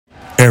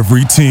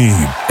Every team,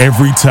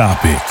 every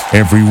topic,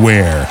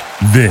 everywhere.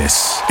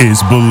 This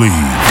is Believe.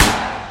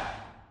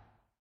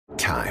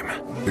 Time.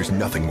 There's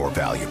nothing more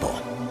valuable.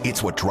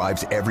 It's what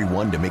drives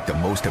everyone to make the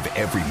most of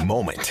every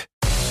moment.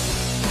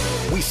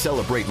 We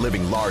celebrate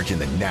living large in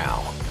the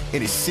now.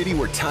 In a city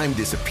where time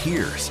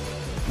disappears,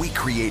 we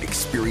create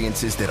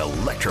experiences that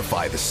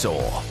electrify the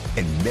soul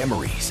and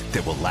memories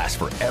that will last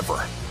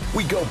forever.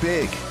 We go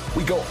big.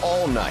 We go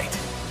all night.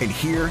 And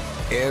here,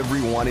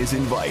 everyone is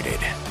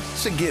invited.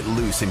 So get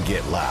loose and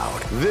get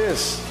loud.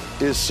 This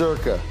is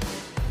Circa.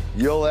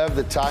 You'll have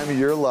the time of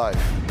your life.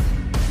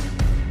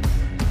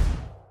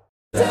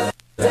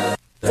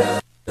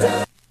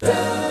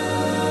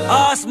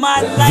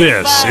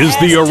 This is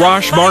the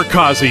Arash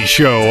Markazi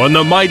Show on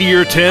the Mightier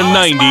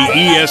 1090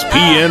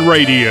 ESPN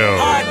Radio.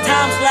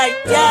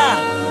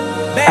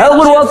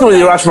 Hello and welcome to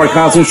the Arash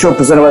Markazi Show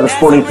presented by the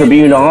Sporting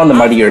Tribune on the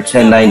Mightier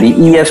 1090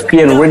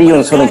 ESPN Radio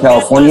in Southern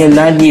California,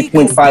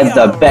 98.5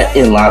 The Bet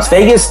in Las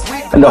Vegas,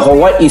 and the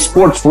Hawaii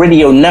Sports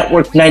Radio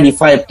Network,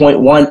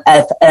 95.1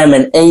 FM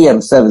and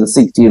AM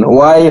 760 in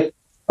Hawaii.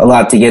 A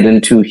lot to get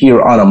into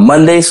here on a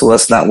Monday, so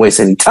let's not waste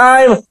any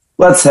time.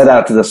 Let's head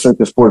out to the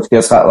Circa Sports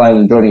Guest Hotline,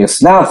 and joining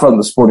us now from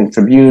the Sporting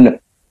Tribune,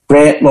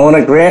 Grant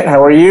Mona. Grant,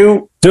 how are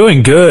you?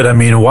 Doing good. I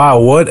mean, wow,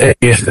 what a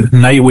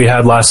night we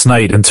had last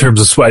night in terms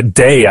of sweat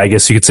day, I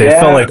guess you could say. Yeah. It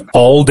felt like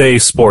all day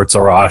sports,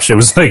 Arash. It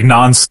was like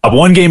nonstop.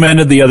 One game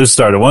ended, the other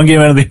started. One game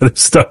ended, the other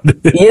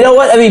started. You know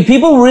what? I mean,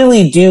 people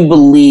really do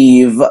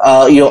believe,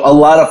 a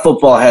lot of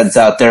football heads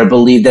out there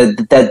believe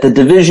that the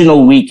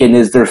divisional weekend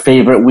is their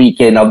favorite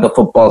weekend of the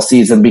football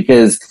season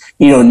because,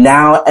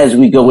 now as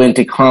we go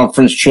into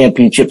Conference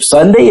Championship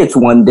Sunday, it's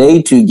 1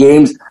 day, 2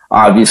 games.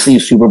 Obviously,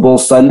 Super Bowl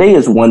Sunday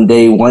is 1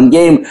 day, 1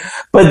 game.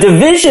 But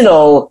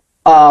divisional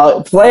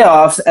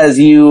playoffs, as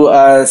you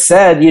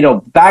said,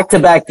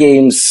 back-to-back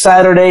games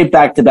Saturday,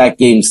 back-to-back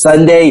games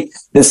Sunday.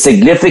 The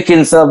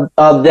significance of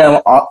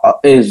them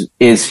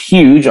is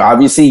huge.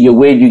 Obviously, you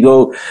wait, you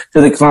go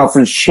to the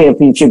Conference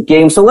Championship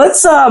game. So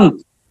let's go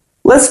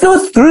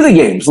through the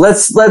games.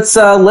 Let's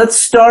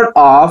start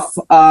off.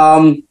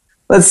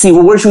 Let's see.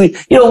 Well, where should we?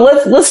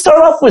 Let's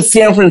start off with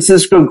San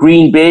Francisco,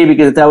 Green Bay,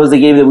 because that was the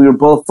game that we were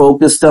both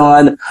focused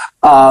on.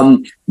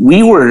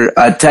 We were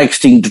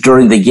texting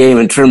during the game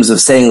in terms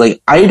of saying,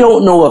 I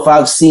don't know if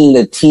I've seen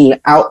a team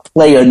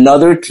outplay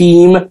another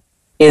team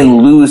and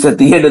lose at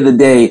the end of the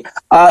day.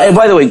 And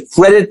by the way,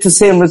 credit to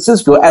San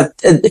Francisco. As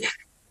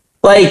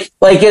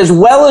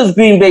well as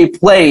Green Bay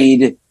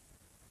played,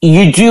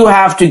 you do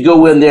have to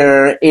go in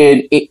there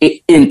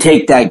and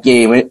take that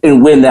game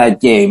and win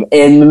that game.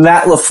 And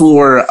Matt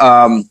LaFleur,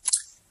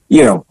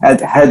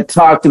 had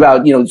talked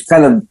about,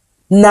 kind of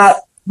not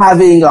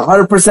having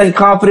 100%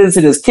 confidence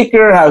in his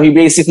kicker, how he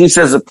basically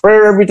says a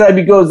prayer every time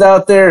he goes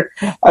out there.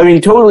 I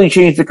mean, totally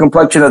changed the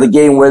complexion of the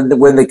game when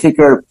the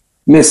kicker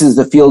misses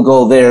the field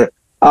goal there.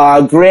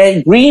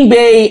 Grant, Green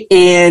Bay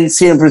and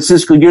San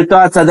Francisco, your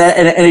thoughts on that?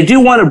 And I do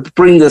want to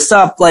bring this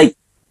up,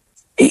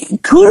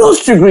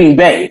 kudos to Green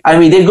Bay. I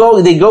mean, they go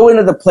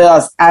into the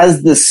playoffs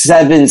as the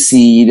 7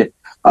 seed,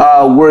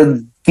 were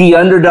the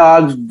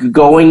underdogs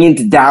going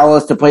into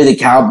Dallas to play the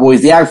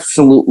Cowboys. They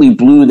absolutely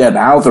blew them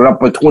out. They're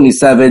up by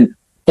 27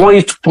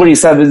 points,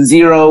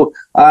 27-0,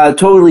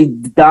 totally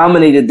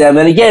dominated them.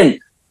 And again,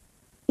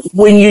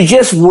 when you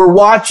just were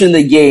watching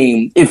the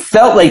game, it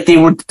felt like they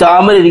were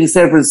dominating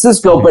San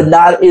Francisco, but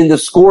not in the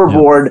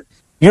scoreboard.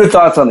 Your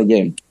thoughts on the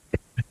game?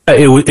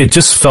 It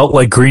just felt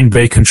like Green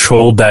Bay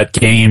controlled that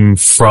game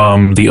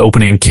from the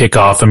opening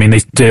kickoff. I mean,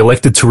 they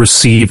elected to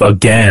receive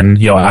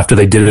again, after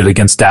they did it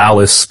against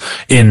Dallas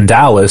in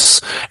Dallas,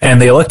 and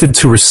they elected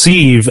to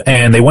receive,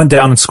 and they went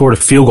down and scored a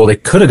field goal. They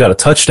could have got a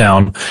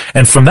touchdown.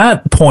 And from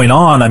that point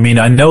on, I mean,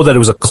 I know that it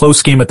was a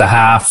close game at the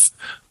half.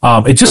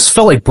 It just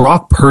felt like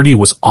Brock Purdy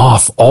was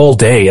off all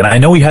day. And I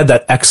know he had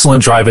that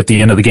excellent drive at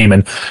the end of the game.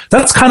 And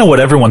that's kind of what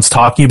everyone's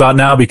talking about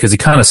now because he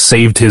kind of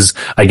saved his,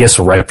 I guess,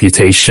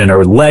 reputation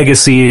or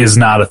legacy is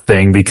not a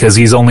thing because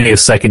he's only a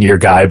second-year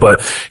guy.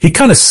 But he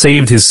kind of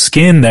saved his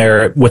skin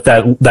there with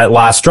that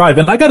last drive.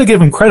 And I got to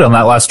give him credit on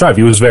that last drive.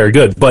 He was very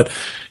good. But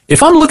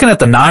if I'm looking at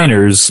the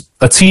Niners,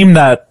 a team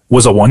that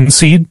was a 1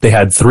 seed, they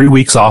had 3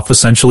 weeks off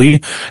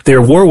essentially. They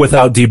were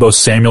without Deebo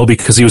Samuel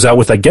because he was out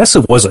with, I guess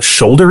it was a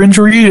shoulder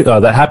injury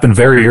that happened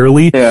very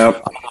early. Yeah.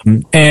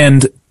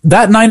 And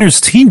that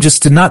Niners team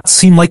just did not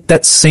seem like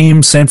that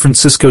same San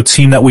Francisco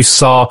team that we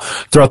saw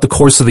throughout the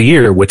course of the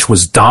year, which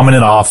was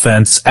dominant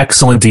offense,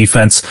 excellent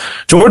defense.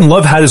 Jordan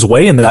Love had his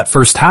way in that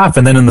first half,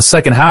 and then in the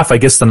second half, I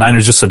guess the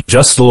Niners just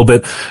adjusted a little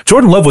bit.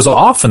 Jordan Love was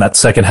off in that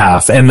second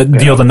half, and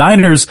the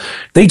Niners,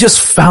 they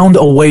just found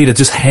a way to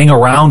just hang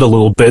around a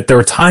little bit. There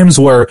were times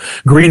where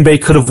Green Bay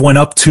could have went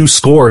up 2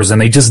 scores,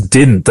 and they just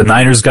didn't. The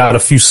Niners got a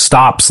few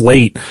stops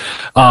late,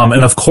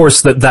 and of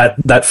course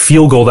that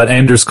field goal that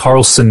Anders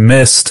Carlson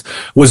missed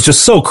was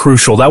just so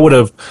crucial. That would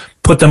have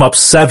put them up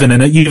 7.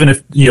 And even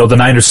if, the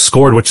Niners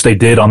scored, which they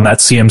did on that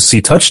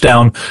CMC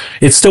touchdown,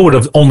 it still would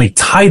have only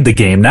tied the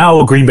game.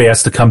 Now Green Bay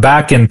has to come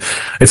back, and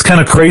it's kind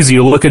of crazy.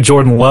 You look at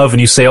Jordan Love and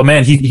you say, oh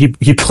man,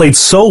 he played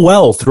so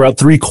well throughout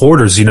 3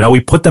 quarters. He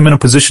put them in a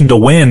position to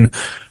win,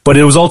 but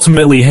it was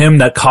ultimately him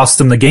that cost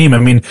him the game. I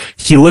mean,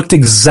 he looked it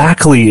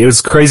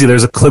was crazy.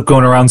 There's a clip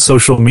going around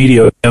social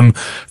media of him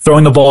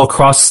throwing the ball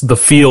across the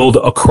field,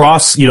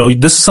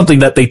 this is something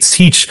that they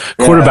teach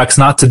quarterbacks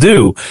not to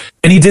do.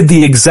 And he did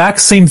the exact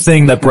same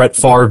thing that Brett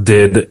Favre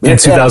did in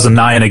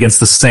 2009 against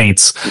the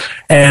Saints.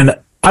 And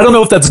I don't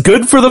know if that's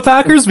good for the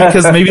Packers,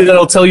 because maybe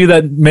that'll tell you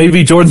that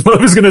maybe Jordan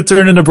Love is going to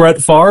turn into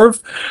Brett Favre,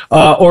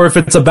 or if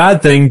it's a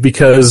bad thing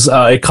because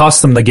it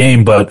cost them the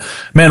game. But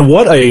man,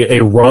 what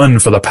a run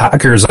for the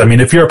Packers. I mean,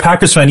 if you're a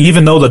Packers fan,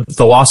 even though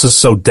the loss is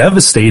so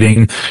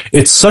devastating,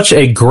 it's such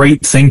a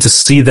great thing to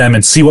see them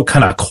and see what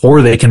kind of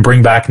core they can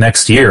bring back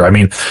next year. I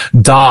mean,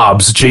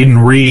 Dobbs,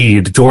 Jaden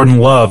Reed, Jordan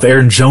Love,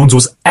 Aaron Jones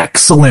was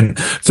excellent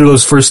through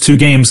those first 2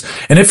 games.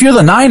 And if you're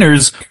the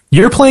Niners,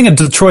 you're playing a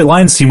Detroit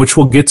Lions team, which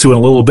we'll get to in a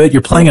little bit.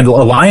 You're playing a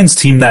Lions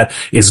team that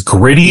is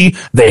gritty.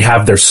 They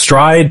have their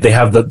stride. They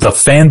have the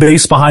fan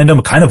base behind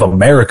them, kind of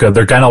America.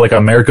 They're kind of like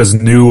America's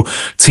new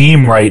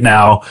team right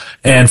now.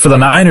 And for the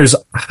Niners,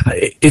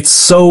 it's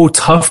so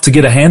tough to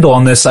get a handle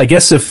on this. I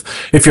guess if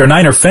you're a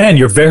Niner fan,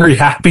 you're very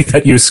happy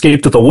that you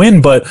escaped with a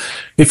win. But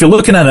if you're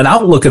looking at an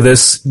outlook of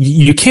this,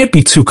 you can't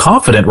be too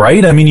confident,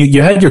 right? I mean,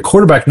 you had your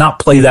quarterback not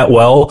play that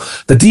well.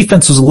 The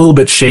defense was a little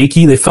bit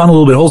shaky. They found a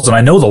little bit of holes, and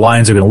I know the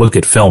Lions are going to look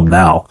at film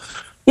now.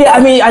 Yeah, I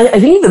mean, I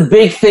think the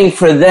big thing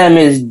for them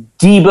is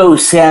Deebo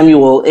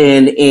Samuel,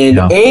 and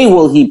A,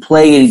 will he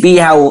play, and B,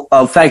 how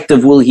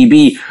effective will he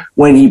be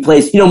when he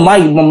plays?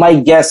 My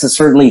guess is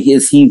certainly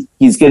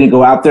he's going to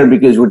go out there,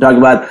 because we're talking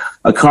about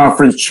a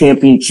conference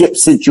championship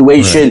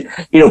situation.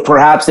 Right.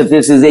 Perhaps if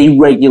this is a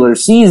regular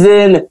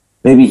season,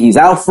 maybe he's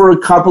out for a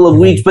couple of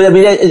weeks. But I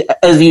mean,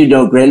 as you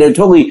know, Grant, it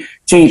totally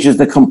changes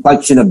the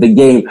complexion of the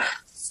game.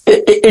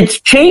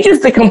 It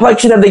changes the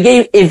complexion of the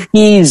game if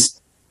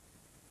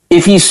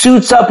he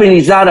suits up and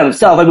he's not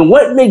himself. I mean,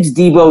 what makes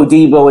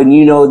Deebo, and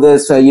you know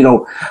this,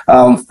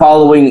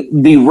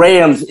 following the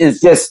Rams,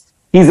 is just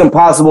he's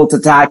impossible to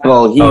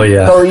tackle.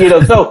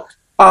 So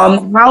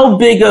how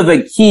big of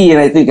a key, and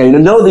I think I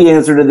know the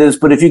answer to this,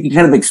 but if you can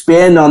kind of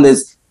expand on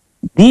this,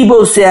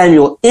 Deebo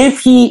Samuel, if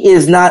he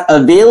is not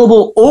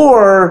available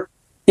or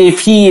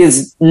if he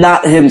is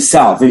not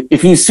himself,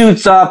 if he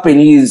suits up and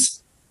he's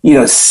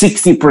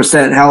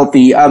 60%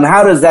 healthy,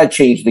 how does that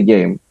change the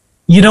game?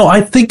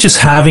 I think just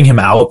having him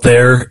out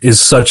there is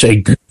such a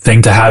good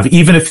thing to have,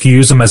 even if you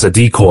use him as a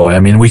decoy. I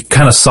mean, we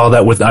kind of saw that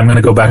I'm going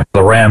to go back to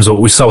the Rams,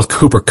 what we saw with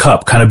Cooper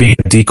Kupp kind of being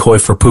a decoy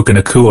for Puka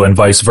Nacua and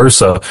vice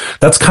versa.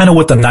 That's kind of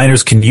what the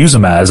Niners can use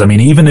him as. I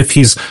mean, even if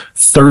he's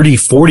 30,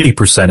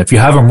 40%, if you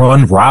have him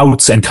run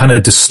routes and kind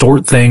of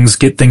distort things,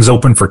 get things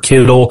open for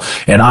Kittle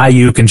and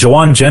Ayuk, and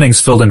Jawan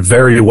Jennings filled in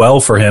very well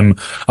for him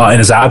in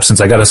his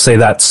absence. I got to say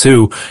that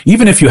too.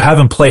 Even if you have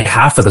him play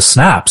half of the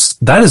snaps,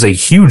 that is a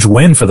huge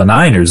win for the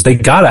Niners.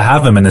 They got to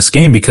have him in this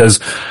game, because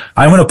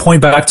I'm going to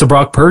point back to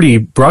Brock Purdy.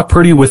 Brock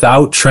Purdy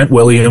without Trent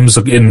Williams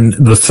in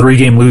the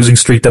 3-game losing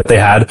streak that they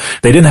had,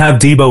 they didn't have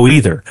Deebo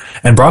either.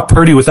 And Brock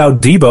Purdy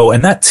without Deebo,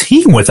 and that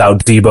team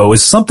without Deebo,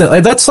 is something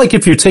that's like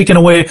if you're taking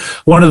away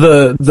one of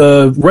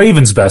the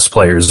Ravens' best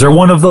players or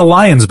one of the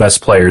Lions'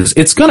 best players,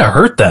 it's going to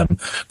hurt them.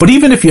 But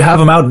even if you have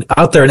him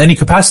out there in any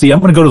capacity, I'm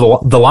going to go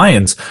to the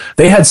Lions.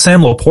 They had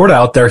Sam Laporta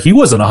out there. He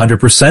wasn't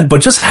 100%,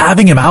 but just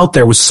having him out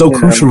there was so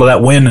crucial to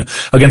that win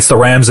against the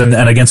Rams and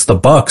against the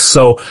Bucks.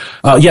 So,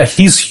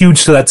 he's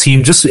huge to that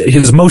team. Just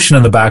his motion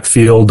in the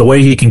backfield, the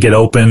way he can get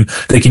open.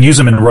 They can use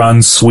him in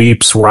runs,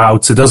 sweeps,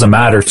 routes. It doesn't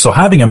matter. So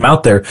having him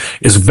out there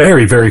is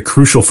very, very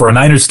crucial for a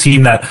Niners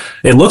team that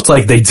it looked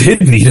like they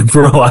did need him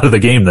for a lot of the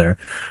game there.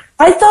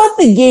 I thought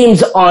the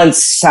games on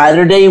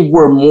Saturday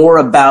were more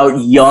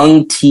about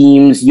young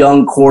teams,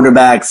 young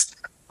quarterbacks,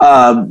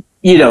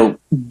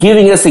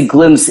 giving us a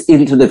glimpse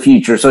into the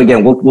future. So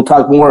again, we'll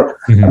talk more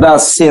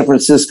about San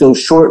Francisco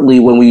shortly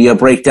when we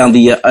break down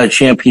the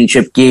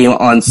championship game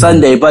on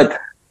Sunday. But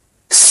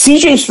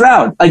CJ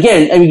Stroud,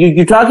 again, I mean,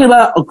 you're talking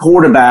about a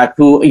quarterback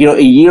who,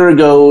 a year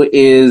ago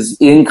is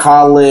in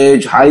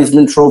college,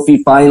 Heisman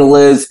Trophy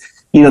finalist,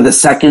 the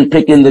second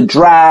pick in the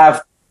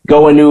draft,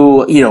 going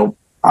to,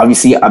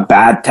 obviously a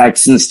bad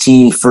Texans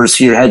team,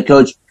 first-year head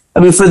coach. I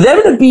mean, for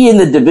them to be in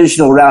the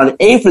divisional round,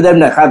 for them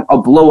to have a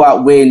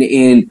blowout win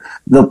in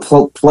the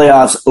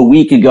playoffs a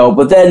week ago,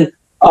 but then,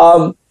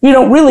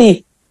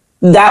 really,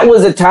 that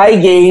was a tie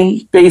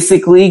game,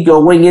 basically,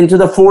 going into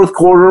the fourth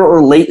quarter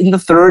or late in the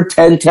third,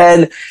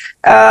 10-10.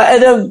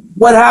 And then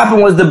what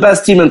happened was the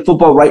best team in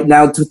football right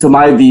now, to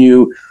my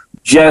view,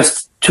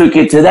 just took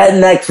it to that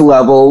next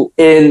level.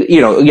 And,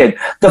 again,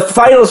 the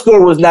final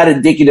score was not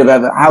indicative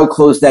of how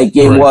close that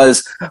game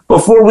was.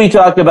 Before we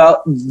talk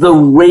about the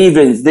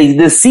Ravens,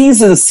 the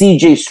season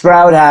CJ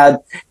Stroud had,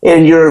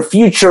 and your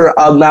future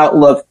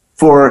outlook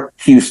for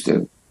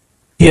Houston.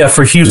 Yeah,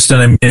 for Houston,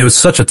 I mean, it was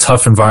such a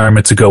tough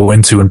environment to go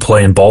into and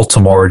play in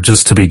Baltimore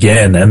just to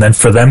begin. And then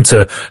for them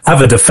to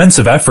have a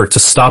defensive effort to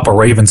stop a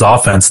Ravens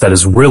offense that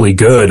is really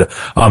good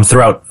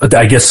throughout,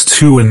 I guess,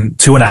 two and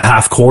a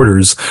half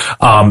quarters,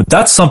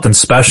 that's something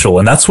special.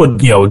 And that's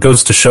what, it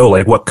goes to show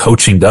like what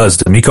coaching does.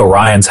 DeMeco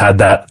Ryans had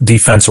that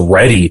defense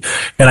ready.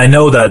 And I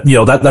know that,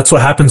 that's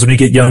what happens when you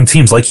get young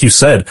teams. Like you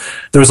said,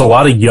 there was a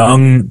lot of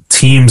young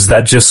teams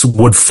that just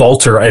would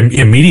falter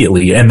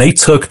immediately. And they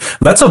took,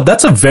 that's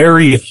a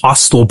very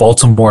hostile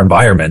Baltimore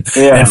environment.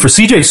 Yeah. And for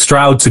CJ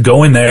Stroud to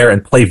go in there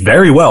and play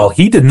very well,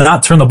 he did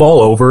not turn the ball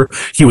over.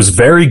 He was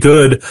very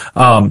good,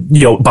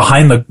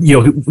 behind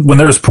when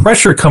there was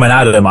pressure coming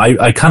at him,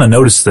 I kind of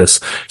noticed this.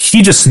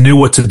 He just knew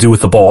what to do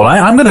with the ball. And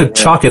I'm going to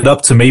chalk it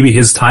up to maybe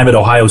his time at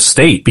Ohio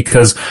State,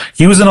 because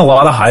he was in a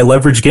lot of high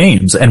leverage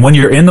games. And when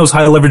you're in those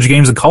high leverage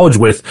games in college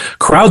with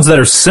crowds that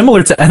are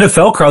similar to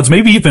NFL crowds,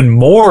 maybe even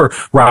more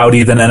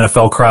rowdy than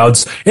NFL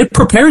crowds, it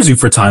prepares you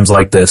for times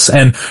like this.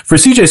 And for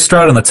CJ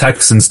Stroud and the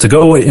Texans to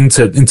go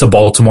into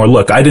Baltimore,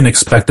 look, I didn't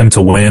expect them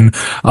to win.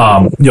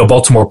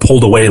 Baltimore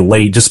pulled away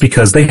late just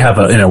because they have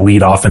an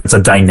elite offense,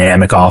 a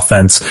dynamic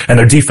offense, and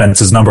their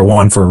defense is number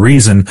one for a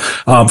reason.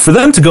 For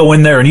them to go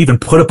in there and even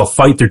put up a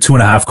fight through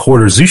 2.5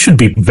 quarters, you should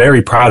be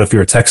very proud if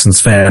you're a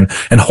Texans fan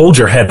and hold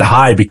your head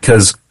high,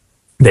 because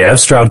they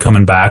have Stroud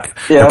coming back.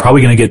 Yeah. They're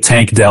probably going to get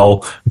Tank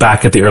Dell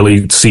back at the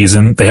early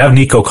season. They have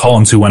Nico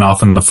Collins, who went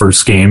off in the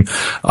first game.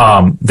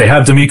 They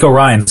have DeMeco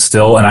Ryans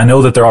still, and I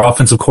know that their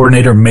offensive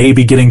coordinator may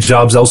be getting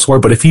jobs elsewhere,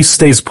 but if he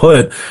stays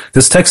put,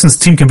 this Texans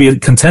team can be a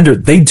contender.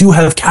 They do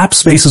have cap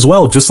space as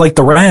well, just like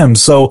the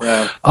Rams. So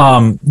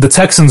the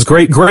Texans,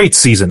 great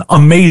season,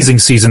 amazing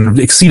season,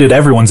 exceeded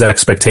everyone's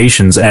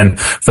expectations. And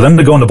for them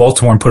to go into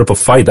Baltimore and put up a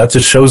fight, that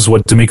just shows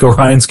what DeMeco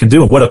Ryans can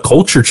do and what a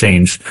culture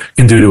change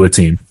can do to a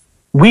team.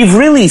 We've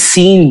really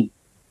seen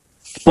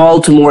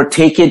Baltimore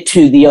take it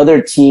to the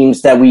other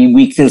teams that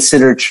we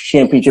consider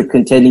championship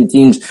contending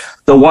teams.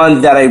 The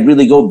one that I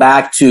really go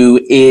back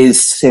to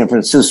is San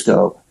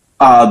Francisco,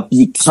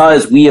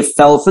 because we have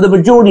felt for the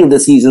majority of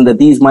the season that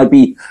these might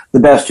be the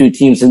best two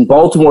teams, and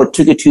Baltimore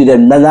took it to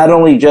them. Not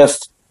only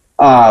just,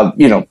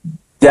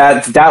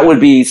 that would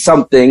be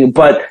something,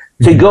 but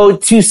to go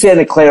to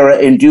Santa Clara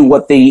and do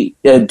what they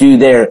do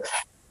there.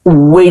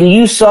 When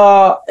you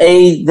saw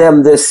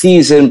them this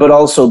season, but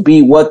also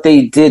B, what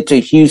they did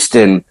to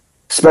Houston,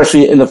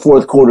 especially in the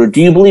fourth quarter,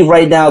 do you believe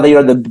right now they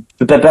are the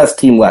best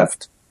team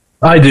left?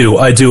 I do.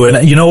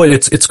 And you know what?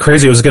 It's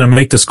crazy. I was going to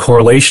make this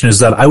correlation, is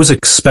that I was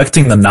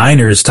expecting the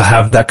Niners to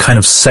have that kind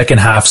of second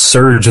half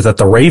surge that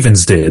the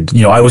Ravens did.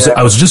 I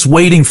was just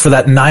waiting for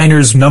that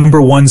Niners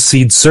number 1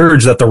 seed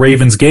surge that the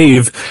Ravens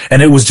gave,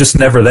 and it was just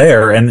never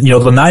there. And,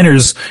 the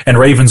Niners and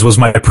Ravens was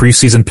my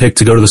preseason pick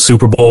to go to the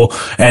Super Bowl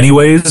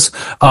anyways.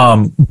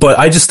 But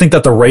I just think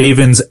that the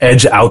Ravens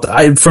edge out.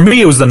 For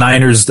me, it was the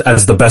Niners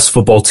as the best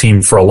football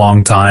team for a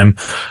long time.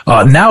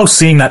 Now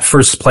seeing that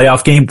first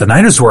playoff game, the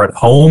Niners were at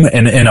home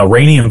and in a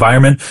rainy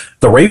environment.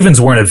 The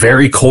Ravens were in a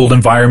very cold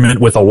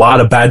environment with a lot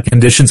of bad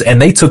conditions, and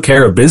they took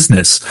care of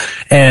business.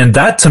 And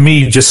that, to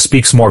me, just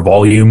speaks more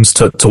volumes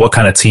to what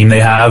kind of team they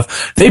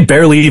have. They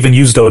barely even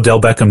used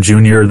Odell Beckham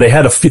Jr. They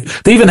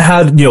even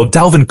had,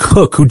 Dalvin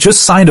Cook, who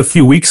just signed a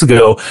few weeks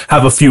ago,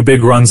 have a few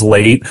big runs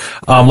late.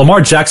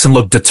 Lamar Jackson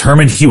looked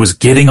determined. He was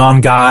getting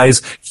on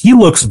guys. He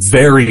looks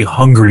very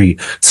hungry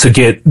to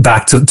get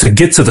back to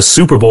get to the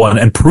Super Bowl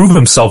and prove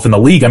himself in the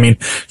league. I mean,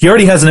 he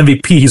already has an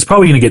MVP. He's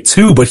probably going to get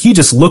 2, but he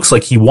just looks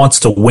like he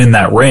wants to win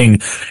that ring.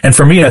 And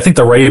for me, I think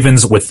the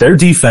Ravens, with their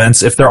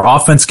defense, if their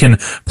offense can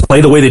play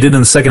the way they did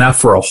in the second half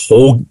for a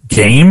whole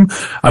game,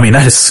 I mean,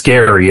 that is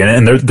scary.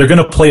 And they're going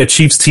to play a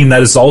Chiefs team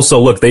that is also,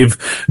 look, they've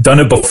done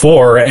it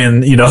before,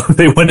 and,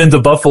 they went into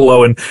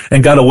Buffalo and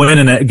got a win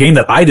in a game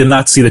that I did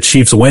not see the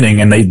Chiefs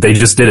winning, and they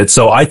just did it.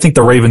 So I think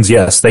the Ravens,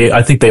 yes,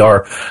 I think they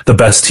are the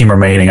best team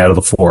remaining out of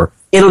the 4.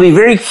 It'll be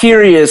very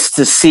curious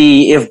to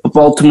see if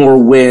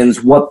Baltimore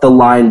wins, what the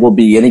line will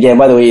be. And again,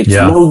 by the way,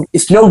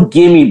 it's no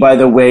gimme, by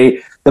the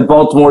way, that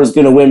Baltimore is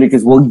going to win,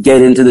 because we'll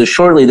get into this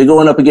shortly. They're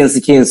going up against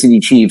the Kansas City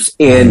Chiefs,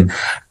 and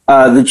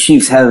the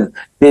Chiefs have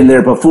been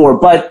there before.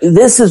 But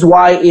this is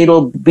why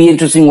it'll be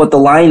interesting what the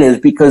line is,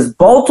 because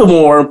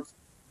Baltimore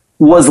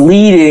was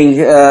leading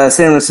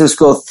San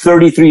Francisco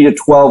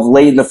 33-12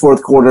 late in the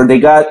fourth quarter. They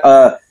got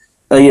a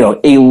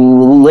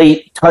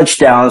late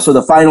touchdown. So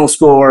the final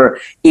score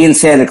in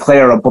Santa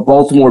Clara, but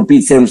Baltimore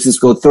beat San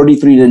Francisco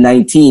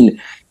 33-19.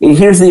 And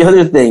here's the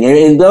other thing.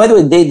 And by the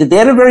way, they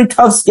had a very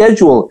tough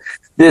schedule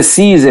this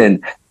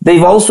season.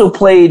 They've also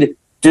played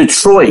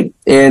Detroit.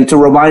 And to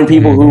remind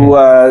people who,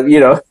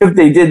 if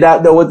they did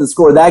not know what the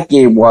score of that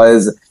game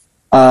was,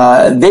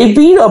 they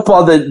beat up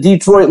on the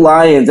Detroit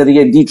Lions. And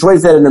again,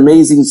 Detroit's had an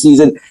amazing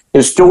season,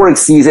 historic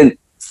season,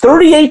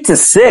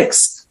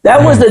 38-6.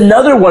 That was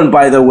another one,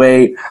 by the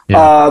way,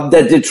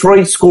 that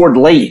Detroit scored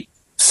late.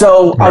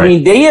 So, right. I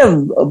mean, they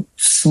have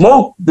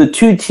smoked the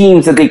two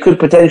teams that they could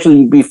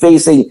potentially be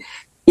facing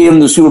in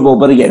the Super Bowl.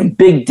 But again,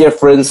 big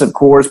difference, of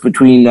course,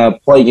 between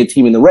playing a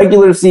team in the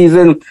regular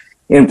season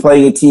in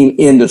playing a team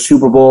in the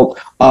Super Bowl.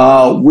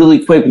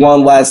 Really quick,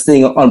 one last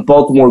thing on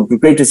Baltimore.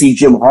 Great to see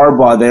Jim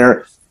Harbaugh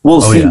there.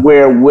 We'll see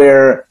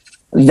where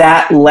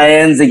that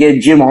lands.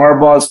 Again, Jim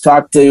Harbaugh's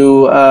talked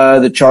to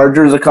the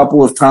Chargers a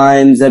couple of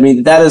times. I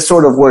mean, that is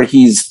sort of where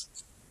he's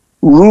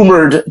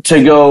rumored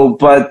to go.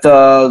 But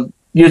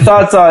your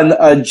thoughts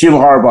on Jim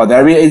Harbaugh there?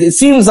 I mean, it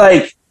seems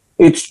like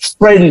it's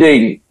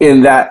trending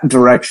in that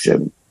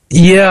direction.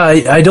 Yeah,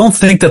 I don't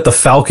think that the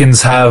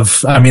Falcons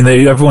have, I mean,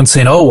 everyone's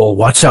saying, oh, well,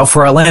 watch out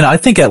for Atlanta. I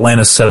think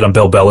Atlanta's set on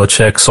Bill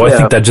Belichick, so I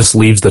think that just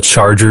leaves the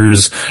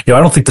Chargers. I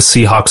don't think the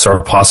Seahawks are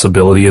a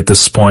possibility at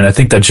this point. I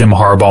think that Jim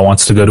Harbaugh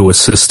wants to go to a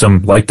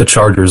system like the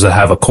Chargers that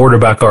have a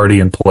quarterback already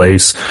in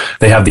place.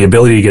 They have the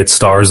ability to get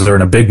stars. They're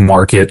in a big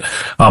market.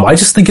 I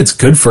just think it's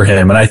good for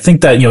him. And I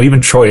think that,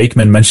 even Troy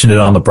Aikman mentioned it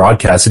on the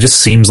broadcast. It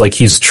just seems like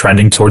he's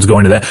trending towards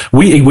going to that.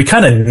 We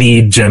kind of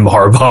need Jim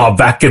Harbaugh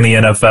back in the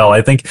NFL.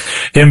 I think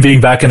him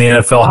being back in the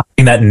NFL,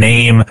 having that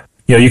name,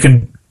 you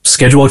can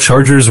schedule a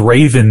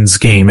Chargers-Ravens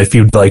game if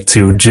you'd like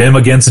to. Jim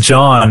against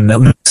John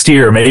next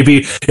year.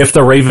 Maybe if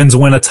the Ravens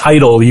win a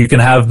title, you can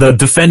have the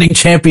defending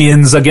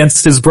champions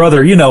against his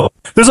brother.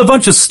 There's a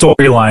bunch of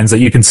storylines that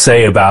you can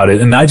say about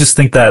it. And I just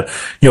think that,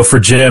 for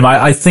Jim,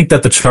 I think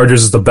that the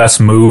Chargers is the best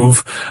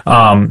move.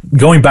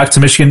 Going back to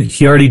Michigan,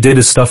 he already did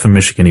his stuff in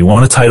Michigan. He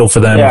won a title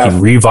for them. Yeah. He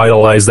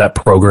revitalized that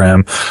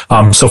program.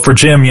 So for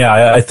Jim,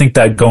 I think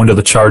that going to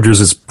the Chargers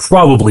is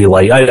probably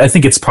light. I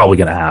think it's probably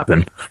going to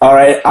happen. All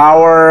right.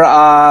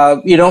 Our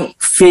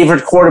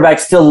favorite quarterback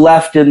still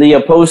left in the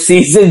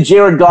postseason.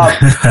 Jared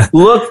Goff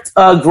looked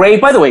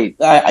great. By the way,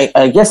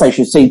 I guess I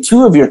should say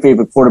two of your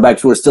favorite quarterbacks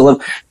who are still in.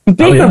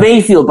 Baker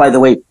Mayfield, by the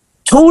way,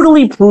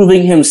 totally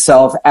proving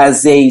himself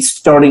as a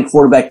starting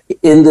quarterback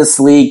in this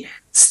league.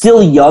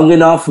 Still young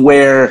enough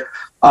where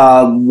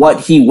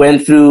what he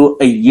went through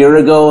a year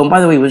ago, and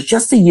by the way, it was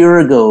just a year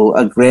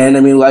ago, Grant. I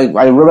mean,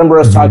 I remember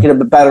us talking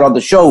about it on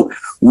the show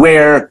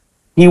where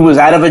he was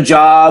out of a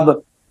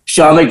job.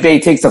 Sean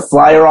McVay takes a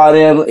flyer on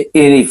him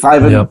in a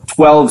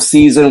 5-12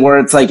 season where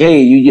it's like,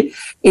 hey,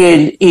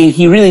 and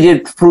he really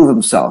did prove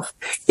himself,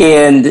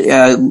 and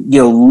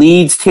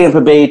leads Tampa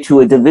Bay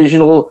to a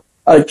divisional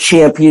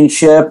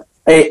championship,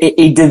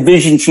 a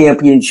division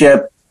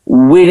championship,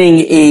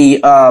 winning a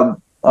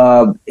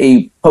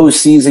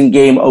postseason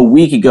game a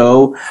week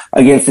ago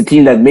against the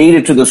team that made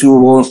it to the Super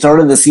Bowl and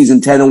started the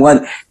season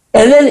 10-1,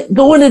 and then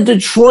going to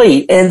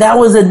Detroit, and that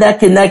was a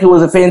neck and neck. It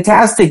was a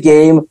fantastic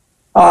game.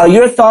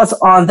 Your thoughts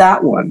on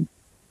that one?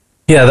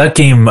 Yeah, that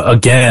game,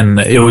 again,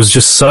 it was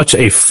just such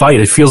a fight.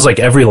 It feels like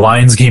every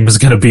Lions game is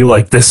going to be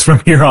like this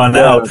from here on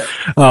out.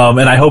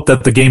 And I hope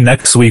that the game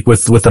next week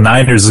with the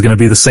Niners is going to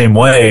be the same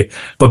way.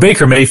 But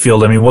Baker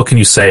Mayfield, I mean, what can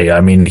you say? I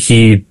mean,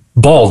 he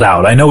balled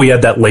out. I know he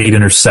had that late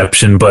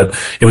interception, but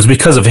it was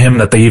because of him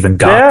that they even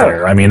got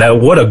there. I mean,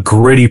 what a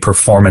gritty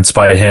performance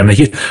by him.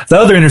 The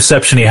other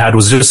interception he had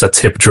was just a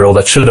tip drill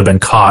that should have been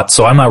caught,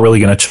 so I'm not really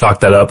going to chalk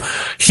that up.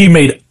 He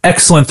made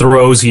excellent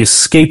throws. He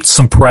escaped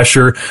some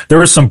pressure. There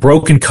were some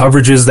broken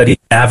coverages that he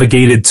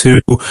navigated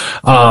to.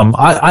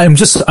 I'm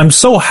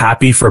so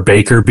happy for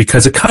Baker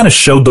because it kind of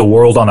showed the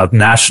world on a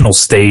national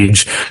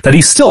stage that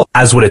he still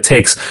has what it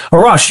takes.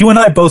 Arash, you and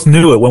I both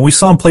knew it when we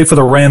saw him play for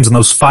the Rams in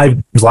those 5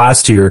 games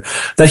last year,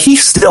 that he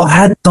still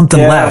had something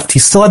left. He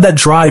still had that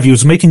drive. He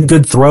was making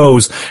good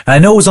throws. And I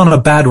know it was on a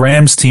bad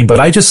Rams team, but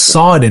I just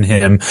saw it in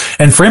him.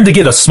 And for him to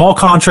get a small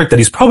contract that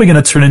he's probably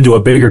going to turn into a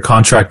bigger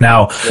contract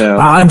now,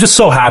 I'm just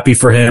so happy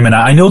for him. And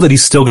I know that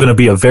he's still going to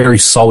be a very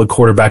solid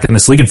quarterback in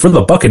this league. And for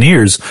the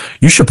Buccaneers,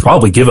 you should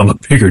probably give him a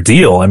bigger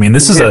deal. I mean,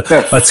 this is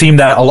a team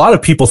that a lot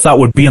of people thought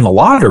would be in the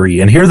lottery.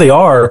 And here they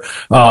are.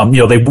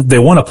 They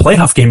won a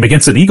playoff game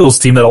against an Eagles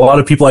team that a lot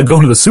of people had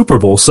going to the Super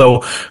Bowl.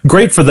 So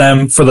great for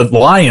them. For the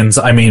Lions,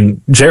 I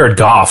mean, Jared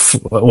Goff,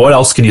 what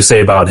else can you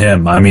say about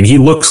him? I mean, he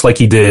looks like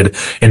he did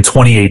in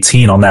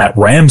 2018 on that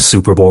Rams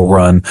Super Bowl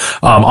run.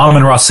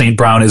 Amon-Ra St.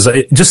 Brown is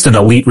just an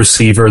elite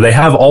receiver. They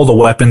have all the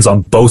weapons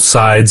on both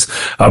sides.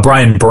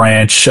 Brian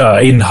Branch,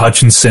 Aiden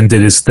Hutchinson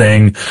did his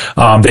thing.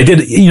 They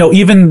did,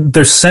 even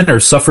their center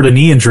suffered a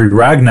knee injury,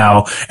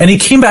 Ragnow, and he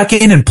came back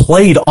in and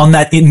played on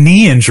that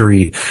knee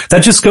injury.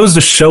 That just goes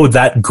to show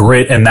that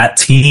grit and that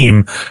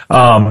team.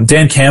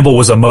 Dan Campbell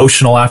was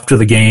emotional after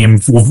the game,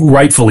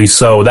 rightfully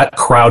so. That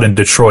crowd in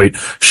Detroit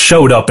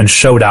showed up and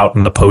showed out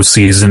in the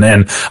postseason.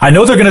 And I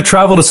know they're going to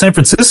travel to San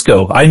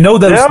Francisco. I know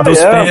that those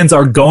fans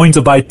are going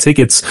to buy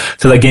tickets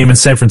to that game in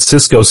San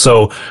Francisco.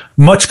 So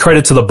much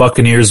credit to the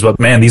Buccaneers, but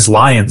man, these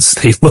Lions,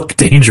 they look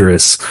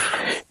dangerous.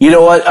 You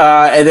know what?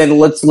 And then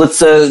let's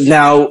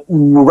now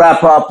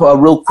wrap up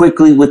real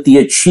quickly with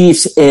the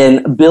Chiefs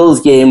and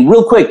Bills game.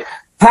 Real quick,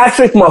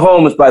 Patrick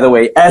Mahomes, by the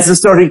way, as the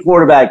starting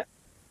quarterback,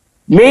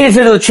 made it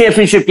to the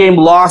championship game,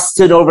 lost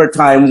in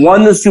overtime,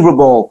 won the Super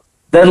Bowl,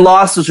 then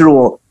lost the Super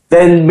Bowl,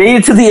 then made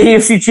it to the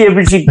AFC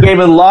Championship game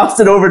and lost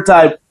in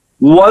overtime,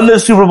 won the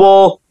Super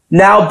Bowl,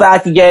 now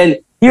back again.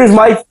 Here's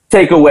my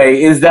takeaway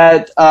is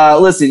that,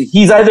 listen,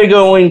 he's either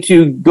going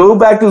to go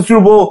back to the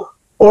Super Bowl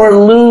or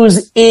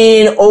lose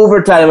in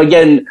overtime.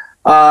 Again,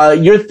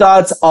 your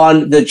thoughts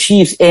on the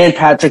Chiefs and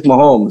Patrick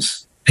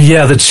Mahomes?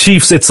 Yeah, the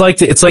Chiefs, it's like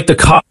the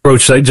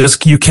cockroach that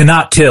you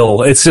cannot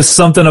kill. It's just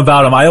something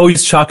about them. I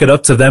always chalk it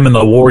up to them and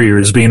the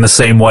Warriors being the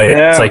same way.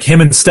 Yeah. It's like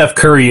him and Steph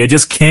Curry. I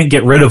just can't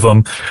get rid of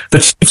them. The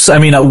Chiefs, I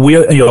mean,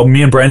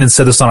 me and Brandon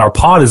said this on our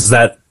pod, is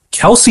that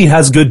Kelsey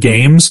has good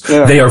games.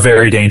 Yeah. They are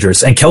very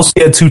dangerous. And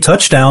Kelsey had 2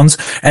 touchdowns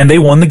and they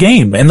won the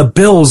game. And the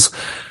Bills,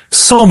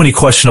 so many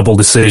questionable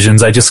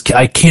decisions.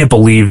 I can't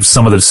believe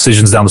some of the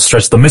decisions down the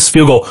stretch. The missed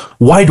field goal,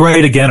 wide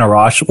right again,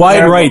 Arash. Wide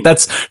Terrible. Right.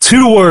 That's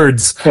 2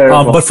 words.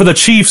 But for the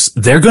Chiefs,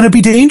 they're going to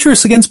be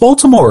dangerous against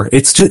Baltimore.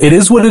 It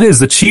is what it is.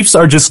 The Chiefs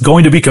are just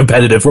going to be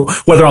competitive,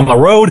 whether on the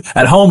road,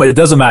 at home, it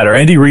doesn't matter.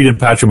 Andy Reid and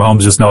Patrick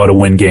Mahomes just know how to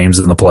win games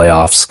in the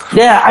playoffs.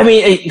 Yeah. I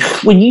mean,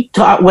 when you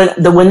talk,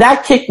 when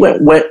that kick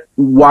went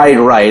wide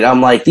right, I'm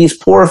like, these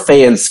poor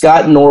fans,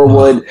 Scott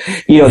Norwood,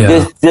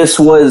 this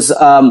was,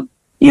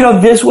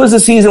 this was a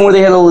season where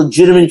they had a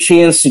legitimate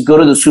chance to go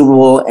to the Super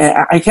Bowl,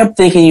 and I kept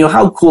thinking,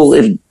 how cool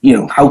would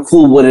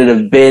it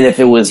have been if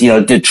it was,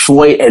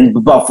 Detroit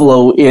and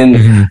Buffalo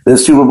in the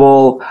Super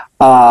Bowl?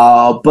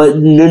 But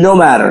no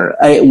matter,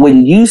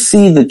 when you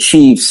see the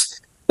Chiefs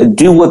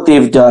do what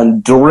they've done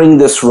during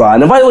this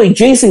run, and by the way,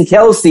 Jason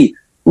Kelsey,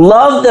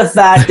 love the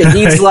fact that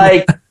he's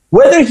like,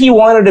 whether he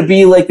wanted to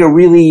be like a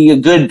really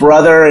good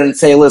brother and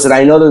say, listen,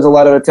 I know there's a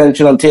lot of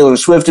attention on Taylor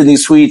Swift in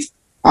these tweets,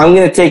 I'm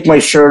going to take my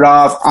shirt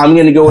off. I'm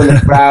going to go in the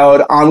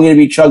crowd. I'm going to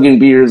be chugging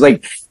beers.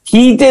 Like,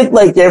 he did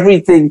like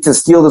everything to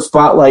steal the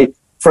spotlight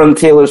from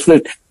Taylor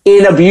Swift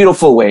in a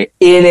beautiful way.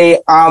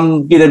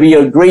 I'm going to be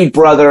a great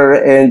brother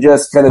and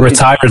just kind of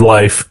retired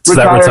life. It's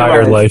that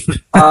retired life.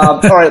 All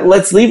right.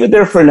 Let's leave it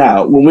there for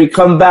now. When we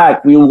come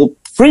back, we will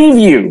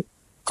preview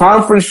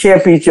Conference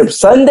Championship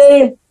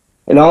Sunday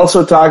and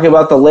also talk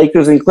about the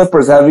Lakers and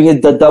Clippers having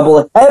a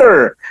double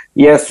header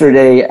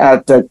yesterday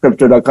at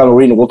Crypto.com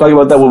Arena. We'll talk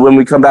about that when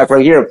we come back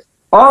right here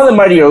on the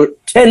Mighty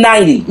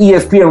 1090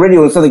 ESPN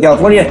Radio in Southern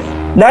California,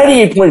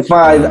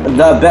 98.5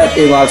 The Bet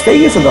in Las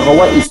Vegas, and the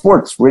Hawaii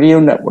Sports Radio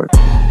Network.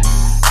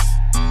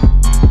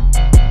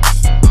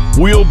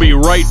 We'll be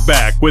right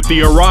back with the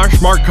Arash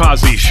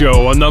Markazi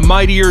Show on the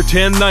Mightier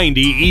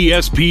 1090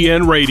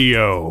 ESPN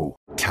Radio.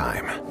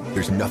 Time.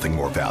 There's nothing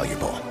more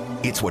valuable.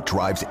 It's what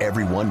drives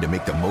everyone to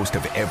make the most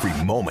of every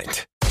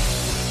moment.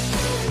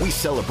 We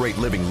celebrate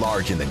living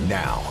large in the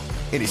now.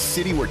 In a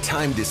city where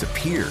time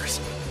disappears,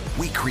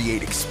 we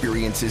create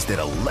experiences that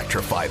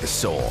electrify the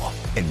soul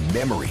and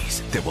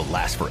memories that will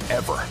last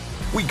forever.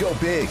 We go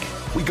big,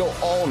 we go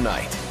all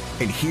night,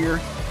 and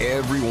here,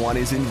 everyone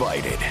is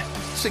invited.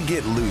 So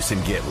get loose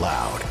and get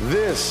loud.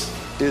 This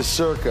is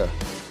Circa.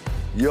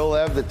 You'll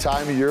have the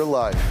time of your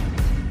life.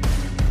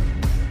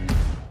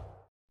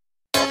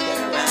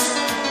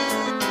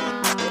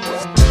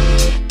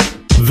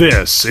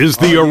 This is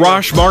the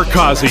Arash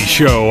Markazi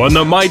Show on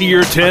the Mightier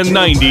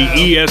 1090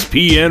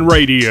 ESPN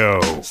Radio.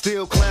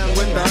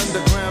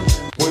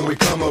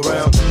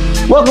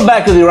 Welcome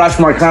back to the Arash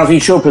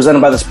Markazi Show, presented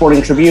by the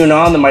Sporting Tribune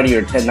on the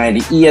Mightier 1090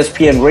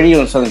 ESPN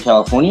Radio in Southern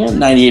California,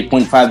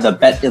 98.5 The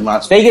Bet in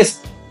Las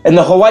Vegas, and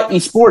the Hawaii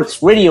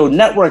Sports Radio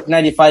Network,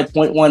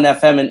 95.1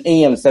 FM and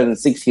AM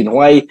 760 in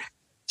Hawaii.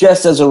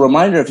 Just as a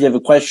reminder, if you have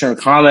a question or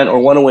comment or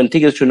want to win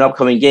tickets to an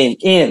upcoming game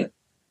in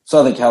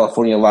Southern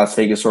California, Las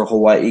Vegas, or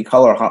Hawaii,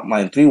 call our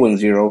hotline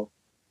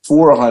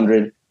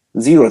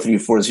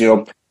 310-400-0340.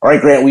 All right,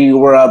 Grant, we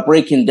were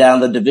breaking down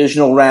the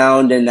divisional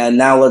round, and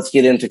now let's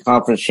get into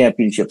Conference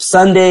Championship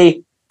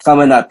Sunday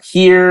coming up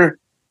here.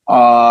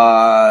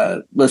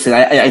 Listen,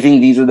 I think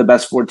these are the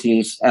best 4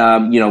 teams.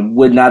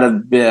 Would not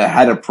have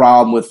had a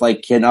problem with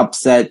like an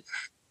upset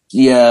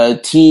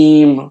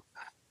team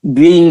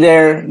being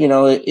there,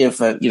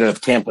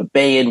 if Tampa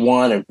Bay had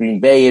won, if Green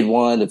Bay had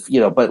won,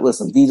 but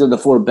listen, these are the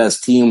 4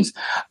 best teams.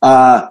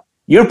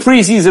 Your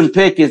preseason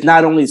pick is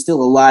not only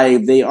still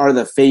alive, they are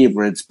the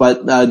favorites,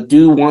 but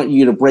do want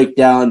you to break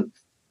down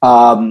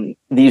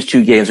these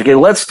 2 games. Okay,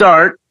 let's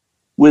start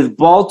with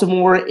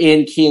Baltimore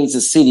and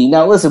Kansas City.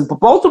 Now, listen,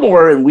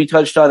 Baltimore, and we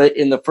touched on it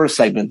in the first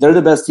segment, they're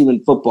the best team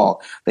in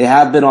football. They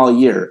have been all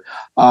year.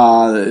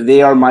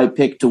 They are my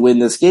pick to win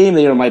this game.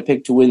 They are my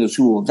pick to win the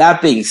Super Bowl.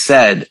 That being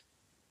said,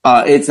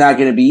 it's not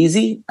going to be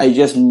easy. I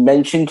just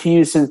mentioned to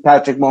you, since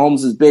Patrick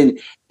Mahomes has been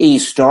a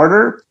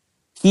starter,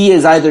 he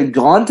has either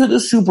gone to the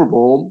Super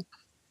Bowl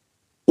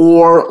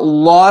or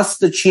lost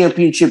the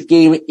championship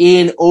game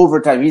in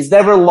overtime. He's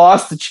never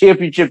lost the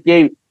championship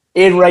game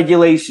in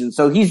regulation.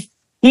 So he's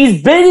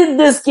been in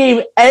this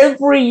game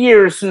every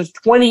year since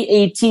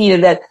 2018.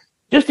 And that,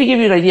 just to give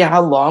you an idea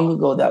how long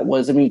ago that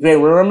was. I mean,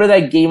 Grant, remember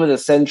that game of the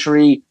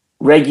century,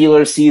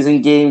 regular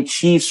season game,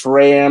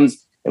 Chiefs-Rams?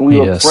 And we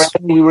were praying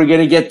we were going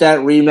to get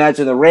that rematch,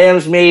 and the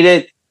Rams made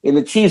it, and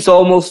the Chiefs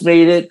almost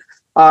made it.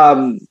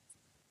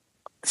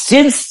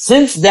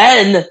 Since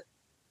then,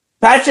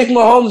 Patrick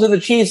Mahomes and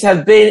the Chiefs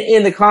have been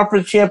in the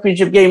conference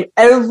championship game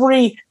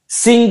every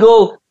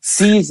single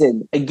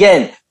season.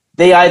 Again,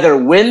 they either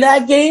win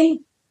that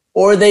game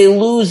or they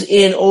lose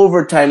in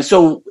overtime.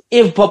 So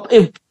if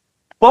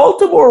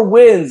Baltimore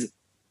wins,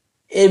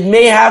 it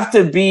may have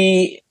to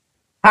be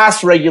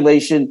past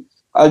regulation.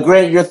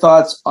 Grant, your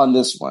thoughts on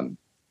this one?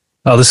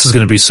 Oh, this is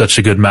going to be such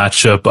a good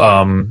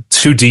matchup.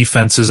 Two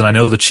defenses, and I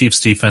know the Chiefs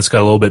defense got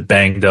a little bit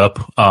banged up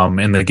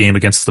in the game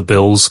against the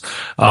Bills,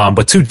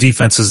 but two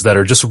defenses that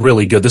are just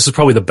really good. This is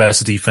probably the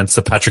best defense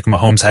that Patrick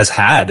Mahomes has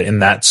had in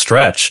that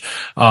stretch.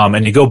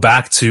 And you go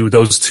back to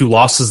those two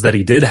losses that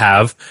he did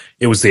have.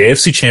 It was the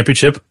AFC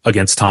Championship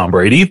against Tom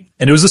Brady,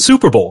 and it was the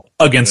Super Bowl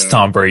against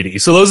Tom Brady.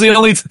 So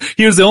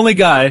he was the only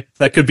guy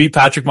that could beat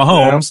Patrick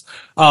Mahomes.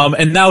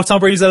 And now Tom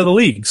Brady's out of the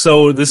league.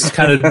 So this is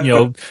kind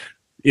of,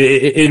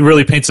 it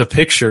really paints a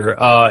picture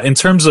in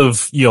terms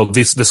of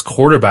this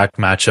quarterback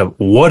matchup.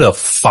 What a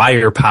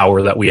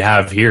firepower that we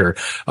have here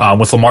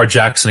with Lamar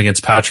Jackson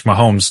against Patrick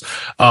Mahomes.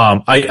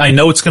 I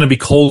know it's going to be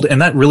cold,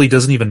 and that really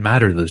doesn't even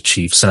matter to the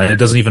Chiefs, and it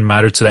doesn't even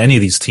matter to any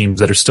of these teams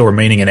that are still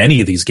remaining in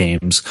any of these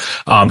games,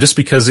 just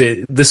because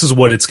this is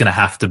what it's going to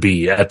have to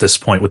be at this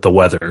point with the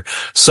weather.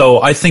 So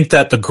I think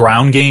that the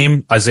ground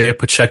game, Isaiah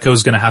Pacheco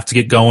is going to have to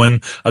get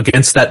going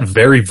against that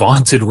very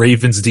vaunted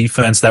Ravens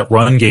defense, that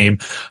run game.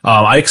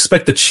 I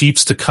expect the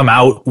Chiefs to come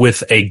out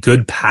with a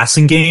good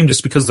passing game,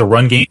 just because the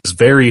run game is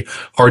very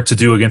hard to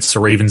do against the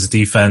Ravens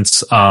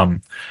defense. I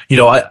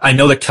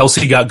know that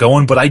Kelsey got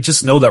going, but I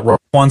just know that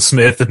Roquan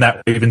Smith and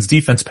that Ravens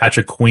defense,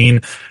 Patrick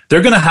Queen,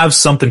 they're going to have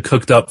something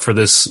cooked up for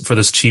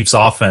this Chiefs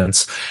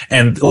offense.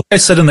 And like I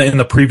said in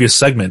the previous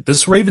segment,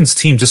 this Ravens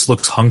team just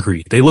looks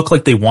hungry. They look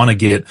like they want to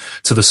get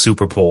to the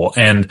Super Bowl,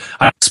 and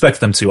I expect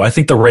them to. I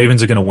think the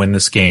Ravens are going to win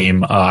this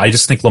game. I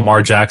just think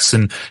Lamar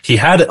Jackson, he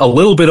had a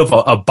little bit of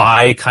a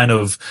bye kind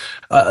of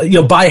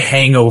by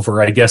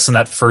hangover, I guess, in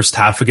that first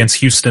half against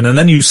Houston. And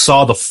then you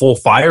saw the full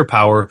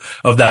firepower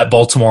of that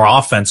Baltimore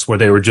offense, where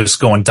they were just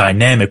going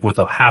dynamic with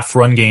a half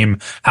run game,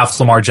 half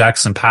Lamar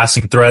Jackson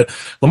passing threat.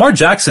 Lamar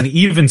Jackson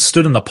even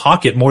stood in the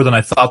pocket more than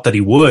I thought that he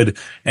would.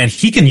 And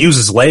he can use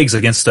his legs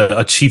against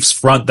a Chiefs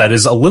front that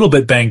is a little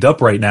bit banged up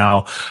right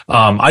now.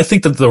 I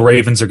think that the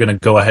Ravens are going to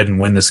go ahead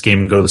and win this game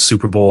and go to the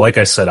Super Bowl. Like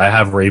I said, I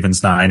have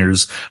Ravens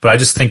Niners, but I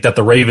just think that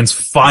the Ravens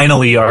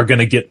finally are going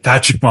to get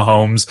Patrick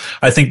Mahomes.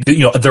 I think,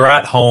 they're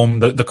at home.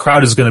 The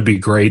crowd is going to be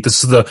great.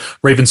 This is the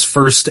Ravens'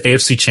 first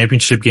AFC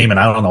Championship game, and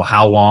I don't know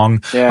how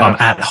long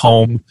at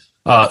home.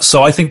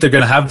 So I think they're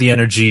going to have the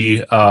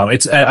energy.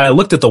 I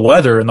looked at the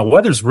weather, and the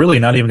weather's really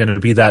not even going to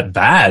be that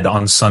bad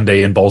on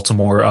Sunday in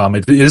Baltimore.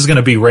 It is going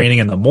to be raining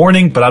in the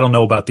morning, but I don't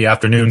know about the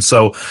afternoon.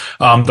 So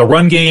the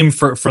run game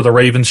for the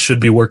Ravens should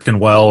be working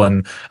well,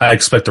 and I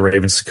expect the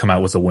Ravens to come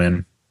out with a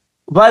win.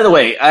 By the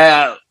way,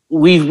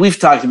 We've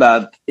talked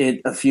about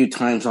it a few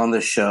times on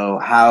this show,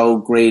 how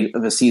great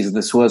of a season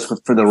this was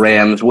for the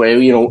Rams, where,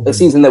 a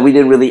season that we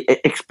didn't really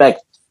expect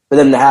for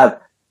them to have.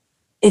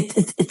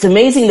 It's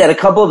amazing that a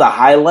couple of the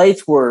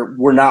highlights were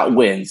not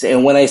wins.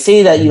 And when I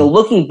say that,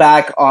 looking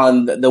back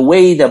on the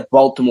way that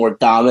Baltimore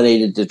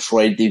dominated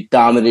Detroit, they've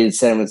dominated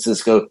San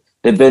Francisco,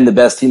 they've been the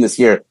best team this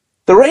year.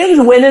 The Rams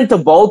went into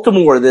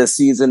Baltimore this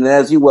season, and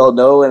as you well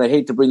know, and I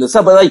hate to bring this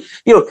up, but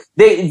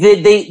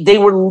they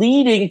were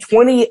leading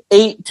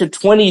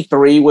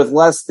 28-23 with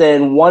less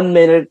than 1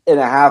 minute and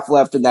a half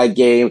left in that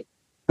game.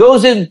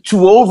 Goes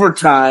into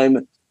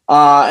overtime,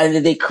 and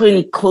then they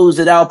couldn't close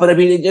it out. But I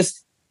mean,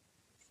 these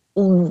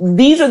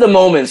are the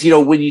moments,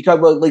 when you talk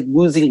about like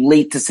losing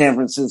late to San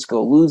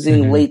Francisco,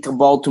 losing late to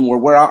Baltimore,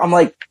 where I'm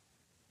like,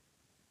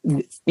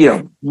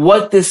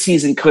 what this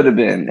season could have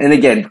been. And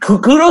again,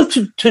 kudos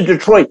to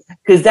Detroit,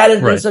 because that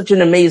has been such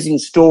an amazing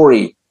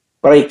story.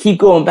 But I keep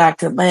going back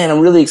to, man,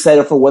 I'm really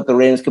excited for what the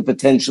Rams could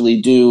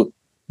potentially do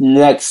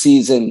next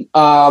season.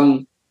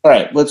 All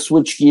right, let's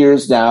switch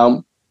gears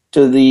now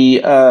to the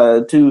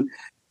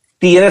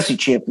NFC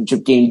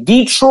Championship game.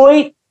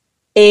 Detroit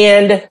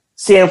and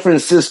San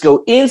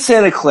Francisco in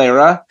Santa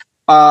Clara.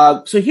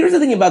 So here's the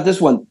thing about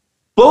this one.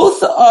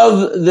 Both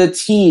of the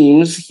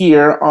teams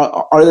here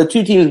are the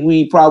two teams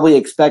we probably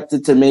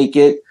expected to make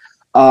it.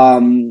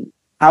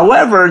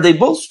 However, they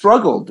both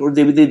struggled, or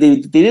they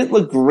didn't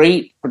look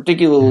great,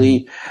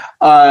 particularly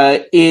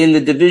in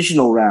the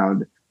divisional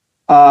round.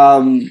 I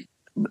think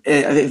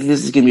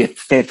this is going to be a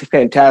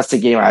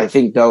fantastic game, I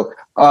think, though.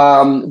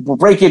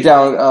 Break it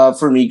down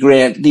for me,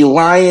 Grant. The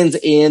Lions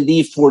and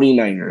the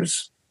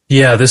 49ers.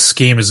 Yeah, this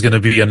game is going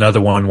to be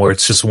another one where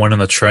it's just one in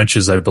the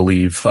trenches, I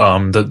believe.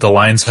 The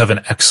Lions have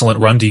an excellent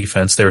run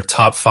defense. They're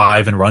top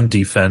 5 in run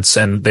defense,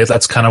 and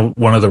that's kind of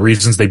one of the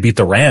reasons they beat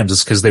the Rams,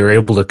 is because they were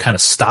able to kind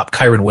of stop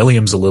Kyren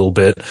Williams a little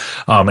bit,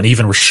 and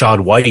even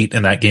Rashad White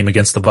in that game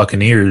against the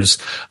Buccaneers.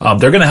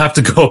 They're going to have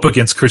to go up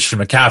against Christian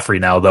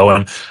McCaffrey now, though,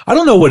 and I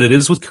don't know what it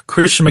is with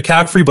Christian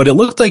McCaffrey, but it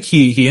looked like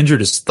he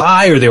injured his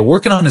thigh, or they were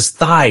working on his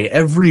thigh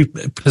every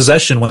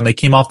possession when they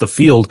came off the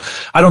field.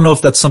 I don't know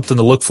if that's something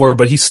to look for,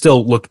 but he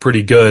still looked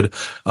pretty good.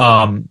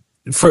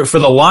 for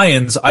the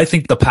Lions, I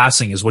think the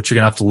passing is what you're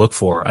going to have to look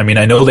for. I mean,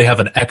 I know they have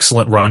an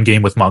excellent run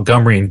game with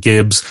Montgomery and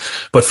Gibbs,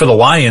 but for the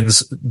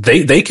Lions,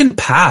 they can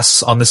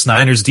pass on this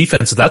Niners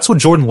defense. That's what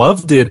Jordan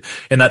Love did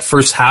in that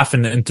first half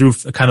and through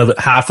kind of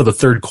the half of the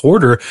third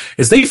quarter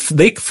is they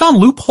found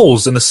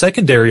loopholes in the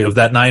secondary of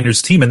that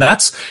Niners team. And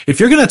that's, if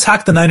you're going to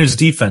attack the Niners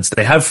defense,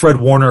 they have Fred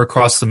Warner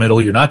across the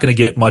middle. You're not going to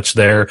get much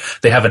there.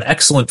 They have an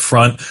excellent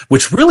front,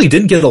 which really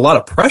didn't get a lot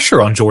of pressure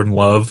on Jordan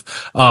Love.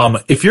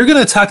 If you're going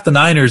to attack the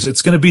Niners,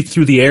 it's going to be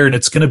through the air and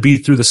it's going to be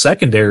through the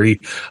secondary.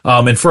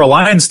 And for a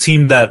Lions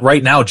team that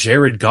right now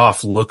Jared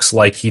Goff looks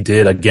like he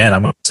did again,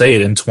 I'm going to say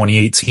it, in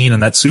 2018 in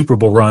that Super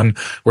Bowl run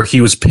where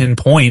he was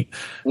pinpoint,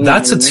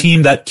 that's a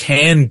team that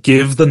can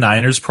give the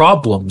Niners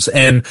problems.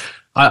 And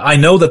I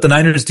know that the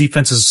Niners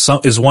defense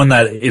is one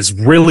that is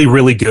really,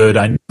 really good.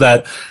 I know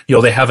that,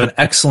 they have an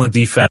excellent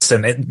defense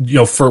and,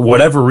 for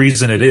whatever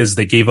reason it is,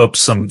 they gave up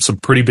some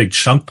pretty big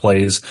chunk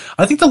plays.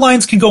 I think the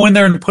Lions can go in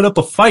there and put up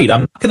a fight.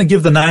 I'm not going to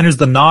give the Niners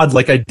the nod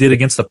like I did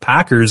against the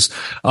Packers.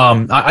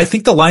 I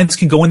think the Lions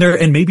can go in there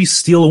and maybe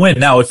steal a win.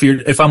 Now,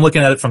 if I'm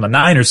looking at it from the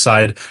Niners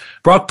side,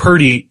 Brock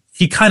Purdy,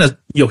 he kind of,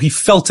 he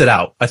felt it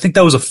out. I think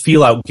that was a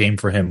feel out game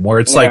for him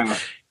where it's like,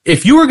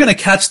 if you were going to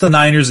catch the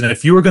Niners and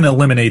if you were going to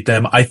eliminate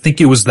them, I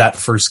think it was that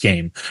first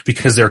game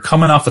because they're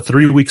coming off a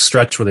 3-week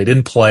stretch where they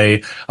didn't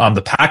play.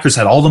 The Packers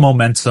had all the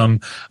momentum.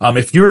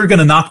 If you were going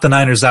to knock the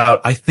Niners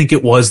out, I think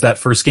it was that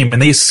first game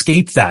and they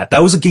escaped that.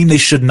 That was a game they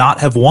should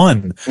not have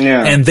won.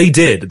 Yeah. And they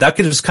did. That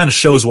just kind of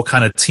shows what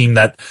kind of team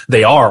that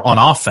they are on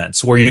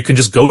offense where you can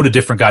just go to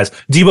different guys.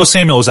 Deebo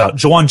Samuel was out.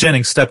 Juwan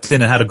Jennings stepped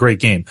in and had a great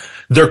game.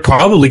 They're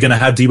probably going to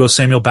have Deebo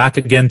Samuel back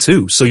again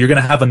too. So you're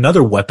going to have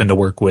another weapon to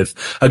work with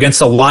against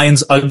the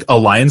Lions, a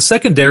Lions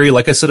secondary,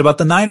 like I said about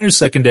the Niners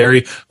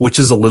secondary, which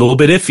is a little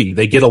bit iffy.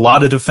 They get a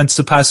lot of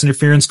defensive pass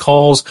interference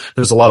calls.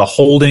 There's a lot of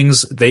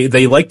holdings. They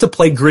like to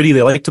play gritty.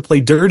 They like to play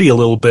dirty a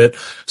little bit.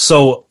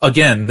 So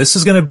again, this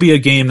is going to be a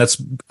game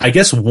that's, I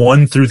guess,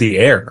 won through the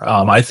air.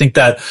 I think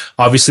that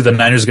obviously the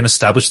Niners are going to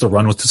establish the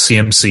run with the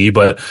CMC,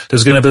 but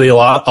there's going to be a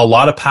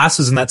lot of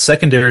passes in that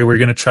secondary where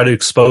you're going to try to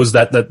expose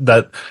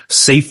that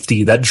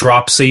safety, that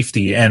drop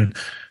safety. And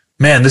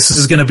man, this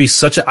is going to be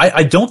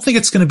I don't think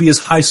it's going to be as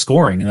high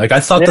scoring. Like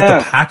I thought that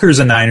the Packers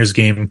and Niners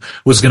game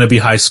was going to be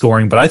high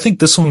scoring, but I think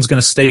this one's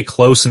going to stay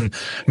close and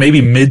maybe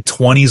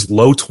mid-20s,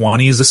 low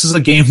 20s. This is a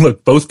game,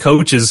 look, both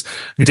coaches,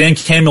 Dan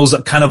Campbell's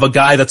kind of a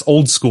guy that's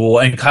old school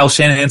and Kyle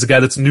Shanahan's a guy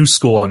that's new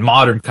school and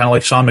modern, kind of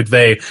like Sean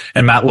McVay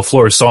and Matt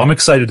LaFleur. So I'm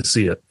excited to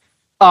see it.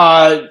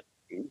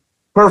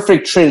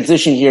 Perfect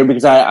transition here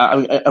because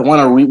I want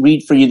to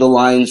read for you the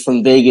lines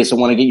from Vegas. I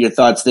want to get your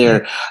thoughts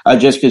there,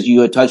 just because you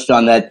had touched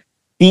on that.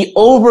 The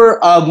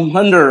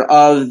over-under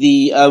of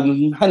the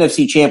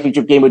NFC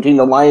Championship game between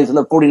the Lions and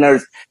the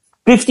 49ers,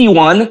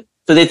 51.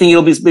 So they think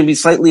it'll be maybe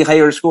slightly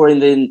higher scoring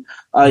than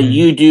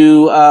you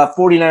do.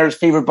 49ers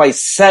favored by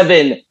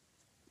 7.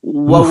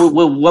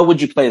 What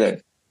would you play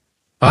there?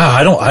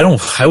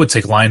 I would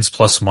take Lions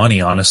plus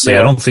money, honestly. Yeah.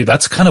 I don't think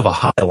that's kind of a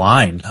high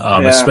line.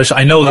 Especially,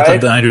 I know that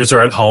the Niners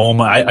are at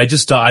home. I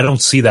don't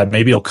see that.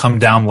 Maybe it'll come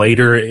down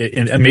later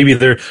and maybe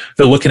they're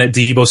looking at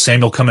Deebo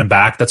Samuel coming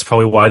back. That's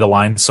probably why the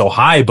line's so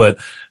high. But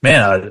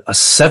man, a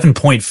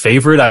 7-point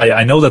favorite.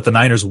 I know that the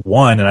Niners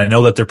won and I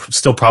know that they're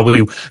still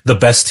probably the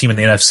best team in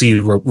the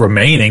NFC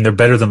remaining. They're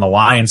better than the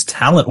Lions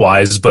talent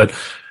wise, but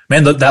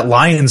man, that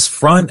Lions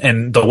front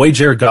and the way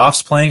Jared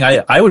Goff's playing,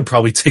 I would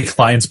probably take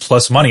Lions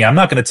plus money. I'm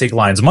not going to take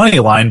Lions money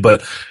line,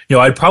 but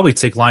I'd probably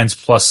take Lions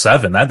plus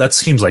 7. That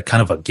seems like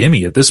kind of a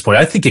gimme at this point.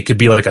 I think it could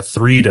be like a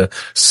 3 to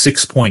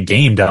 6 point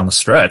game down the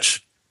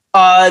stretch.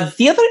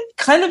 The other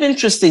kind of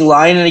interesting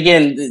line, and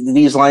again,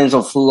 these lines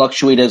will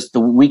fluctuate as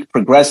the week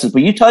progresses,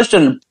 but you touched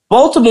on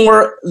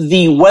Baltimore.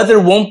 The weather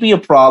won't be a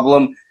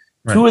problem.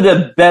 Right. 2 of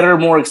the better,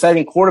 more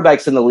exciting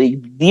quarterbacks in the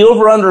league. The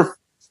over-under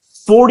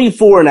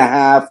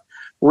 44.5.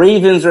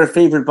 Ravens are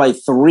favored by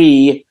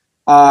 3.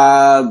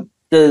 Do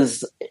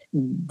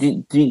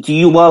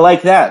you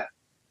like that?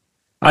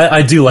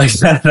 I do like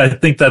that. I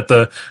think that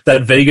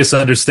that Vegas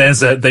understands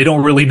that they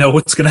don't really know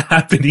what's going to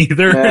happen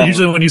either. Yeah.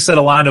 Usually when you set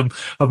a line of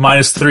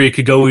 -3, it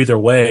could go either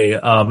way.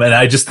 And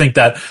I just think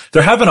that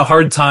they're having a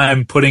hard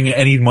time putting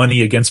any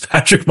money against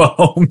Patrick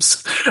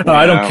Mahomes. Yeah.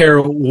 I don't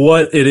care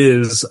what it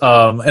is.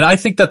 And I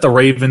think that the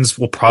Ravens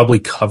will probably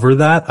cover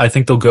that. I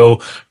think they'll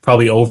go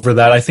probably over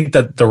that. I think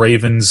that the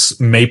Ravens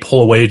may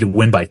pull away to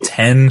win by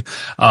 10.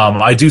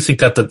 I do think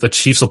that the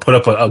Chiefs will put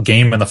up a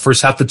game in the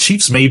first half. The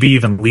Chiefs may be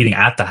even leading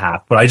at the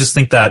half, but I just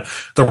think that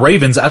the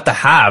Ravens at the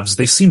halves,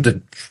 they seem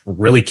to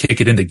really kick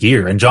it into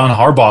gear. And John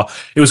Harbaugh,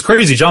 it was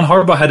crazy. John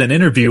Harbaugh had an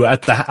interview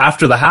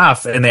after the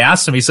half and they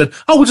asked him, he said,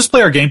 we'll just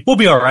play our game. We'll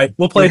be all right.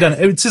 We'll play it done.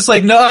 It's just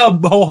like, no,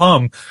 ho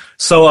hum.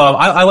 So,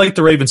 I like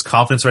the Ravens'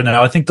 confidence right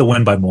now. I think they'll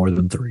win by more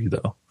than 3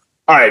 though.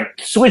 All right.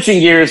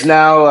 Switching gears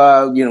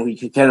now,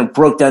 we kind of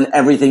broke down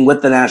everything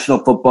with the National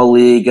Football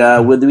League.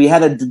 We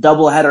had a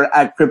doubleheader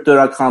at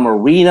Crypto.com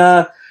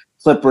Arena.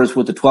 Clippers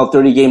with the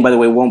 12:30 game, by the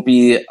way, won't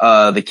be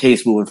the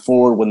case moving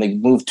forward when they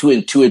move to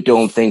Intuit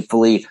Dome,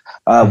 thankfully.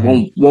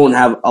 Won't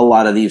have a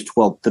lot of these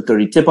 12 to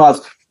 30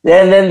 tip-offs.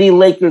 and then the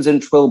Lakers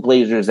and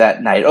Trailblazers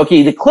at night.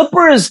 Okay, the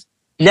Clippers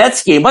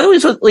Nets game. By the way,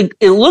 so like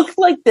it looked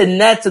like the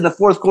Nets in the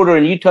fourth quarter,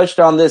 and you touched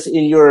on this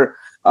in your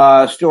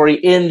story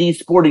in the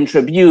Sporting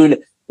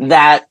Tribune,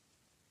 that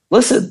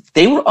listen,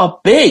 they were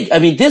up big. I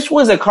mean, this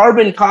was a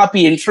carbon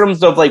copy in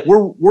terms of like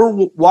we're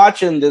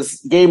watching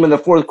this game in the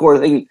fourth quarter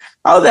thinking,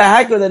 how the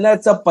heck are the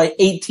Nets up by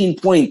 18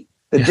 points?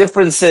 The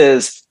difference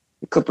is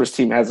the Clippers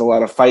team has a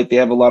lot of fight. They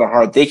have a lot of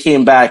heart. They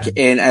came back,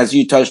 and as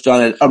you touched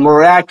on it, a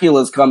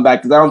miraculous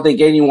comeback, because I don't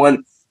think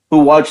anyone who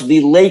watched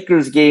the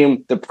Lakers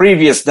game the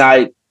previous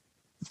night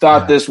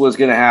thought this was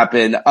going to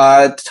happen.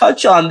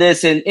 Touch on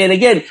this, and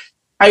again,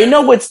 I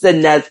know it's the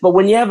Nets, but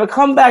when you have a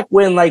comeback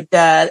win like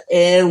that,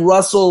 and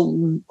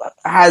Russell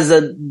has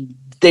a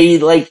day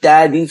like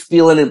that, he's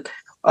feeling it.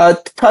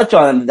 Touch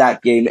on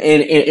that game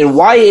and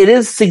why it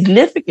is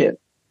significant.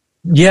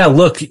 Yeah,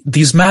 look,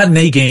 these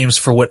matinee games,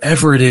 for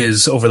whatever it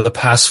is over the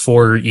past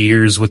 4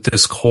 years with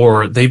this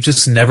core, they've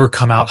just never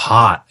come out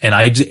hot. And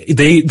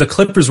the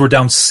Clippers were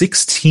down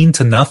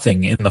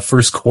 16-0 in the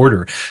first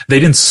quarter. They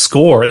didn't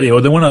score.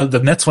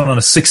 The Nets went on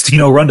a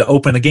 16-0 run to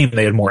open the game.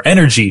 They had more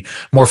energy,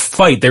 more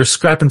fight. They're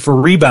scrapping for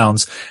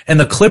rebounds. And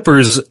the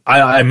Clippers,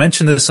 I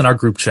mentioned this in our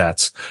group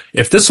chats.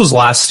 If this was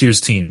last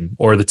year's team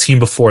or the team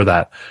before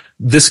that,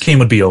 this game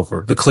would be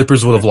over. The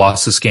Clippers would have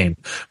lost this game.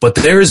 But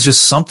there is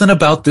just something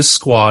about this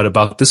squad,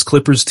 about this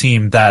Clippers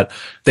team, that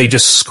they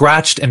just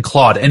scratched and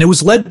clawed. And it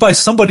was led by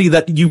somebody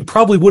that you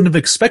probably wouldn't have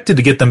expected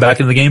to get them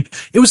back into the game.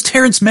 It was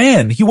Terrence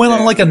Mann. He went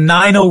on like a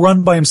 9-0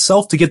 run by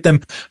himself to get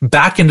them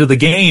back into the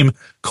game.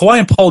 Kawhi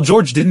and Paul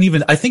George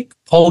I think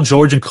Paul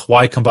George and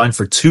Kawhi combined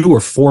for 2 or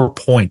 4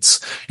 points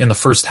in the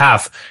first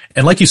half.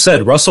 And like you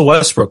said, Russell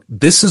Westbrook,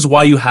 this is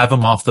why you have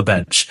him off the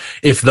bench.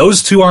 If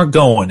those two aren't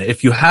going,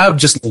 if you have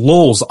just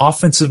lulls,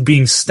 offensive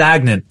being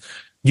stagnant,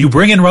 you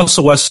bring in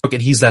Russell Westbrook,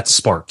 and he's that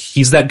spark.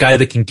 He's that guy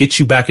that can get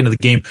you back into the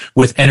game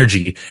with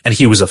energy. And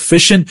he was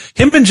efficient.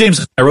 Him and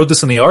James, I wrote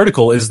this in the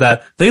article, is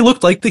that they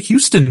looked like the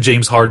Houston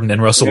James Harden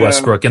and Russell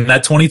Westbrook in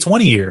that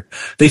 2020 year.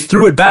 They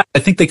threw it back. I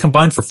think they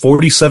combined for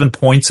 47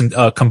 points and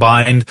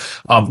combined.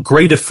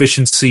 Great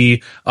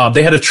efficiency.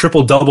 They had a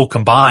triple-double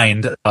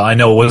combined. I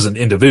know it wasn't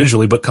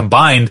individually, but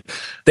combined.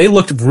 They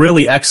looked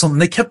really excellent,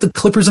 and they kept the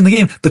Clippers in the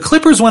game. The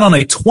Clippers went on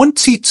a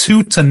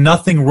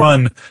 22-0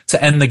 run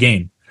to end the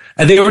game.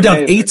 And they were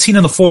down 18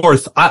 in the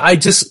fourth. I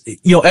just,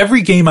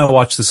 every game I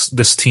watch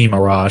this team,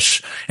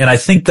 Arash, and I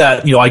think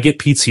that, I get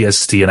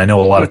PTSD, and I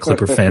know a lot of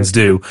Clipper fans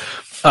do,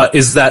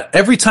 is that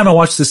every time I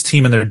watch this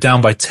team and they're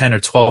down by 10 or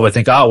 12, I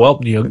think,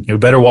 you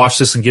better watch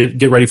this and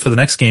get ready for the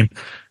next game.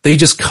 They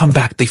just come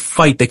back. They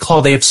fight. They claw.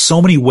 They have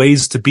so many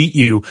ways to beat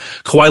you.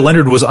 Kawhi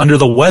Leonard was under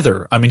the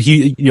weather. I mean,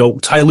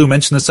 Ty Lue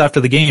mentioned this after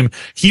the game.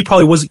 He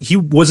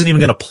wasn't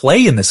even going to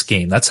play in this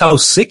game. That's how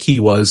sick he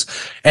was.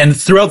 And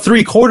throughout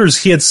 3 quarters,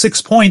 he had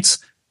 6 points.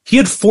 He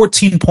had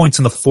 14 points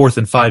in the fourth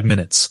in 5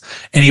 minutes,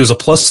 and he was a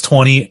plus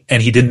 20,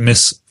 and he didn't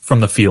miss from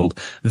the field.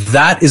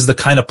 That is the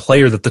kind of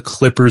player that the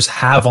Clippers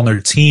have on their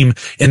team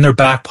in their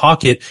back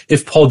pocket.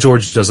 If Paul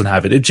George doesn't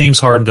have it, if James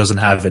Harden doesn't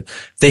have it,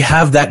 they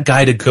have that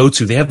guy to go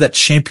to. They have that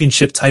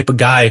championship type of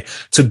guy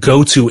to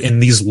go to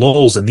in these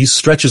lulls and these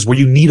stretches where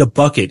you need a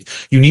bucket.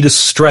 You need a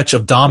stretch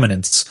of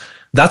dominance.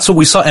 That's what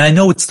we saw. And I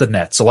know it's the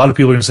Nets. A lot of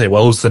people are going to say,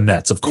 well, it was the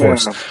Nets, of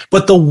course. Yeah.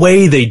 But the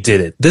way they did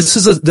it, this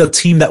is the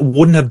team that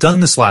wouldn't have done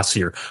this last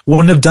year,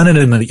 wouldn't have done it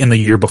in the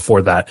year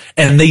before that.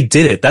 And they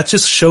did it. That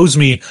just shows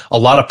me a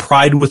lot of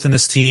pride within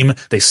this team.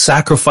 They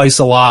sacrifice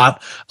a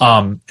lot.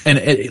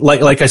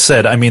 Like I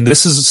said, I mean,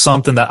 this is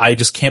something that I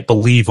just can't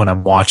believe when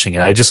I'm watching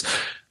it.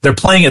 They're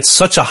playing at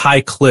such a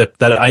high clip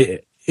that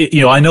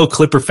I know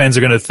Clipper fans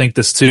are going to think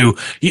this too.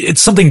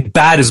 It's something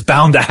bad is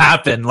bound to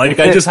happen. Like,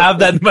 I just have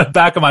that in the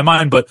back of my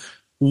mind, but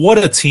what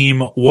a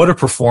team, what a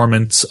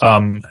performance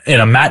in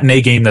a matinee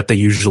game that they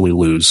usually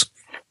lose.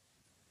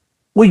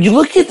 When you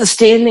look at the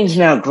standings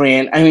now,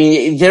 Grant, I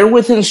mean, they're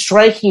within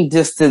striking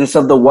distance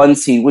of the 1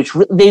 seed, which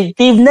they've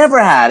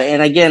never had.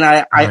 And again,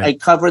 I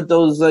covered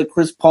those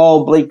Chris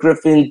Paul, Blake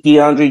Griffin,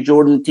 DeAndre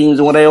Jordan teams.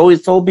 And what I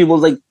always told people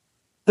is, like,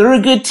 they're a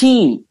good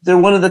team. They're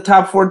one of the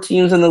top 4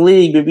 teams in the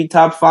league, maybe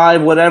top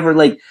 5, whatever.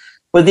 Like,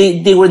 but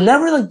they were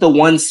never like the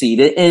 1 seed.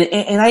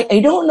 And I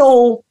don't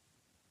know.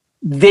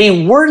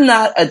 They were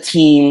not a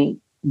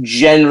team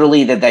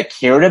generally that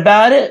cared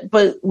about it.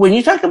 But when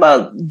you talk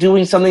about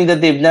doing something that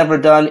they've never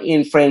done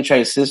in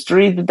franchise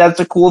history, that's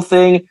a cool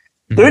thing.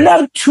 Mm-hmm. They're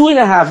now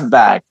 2.5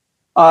 back.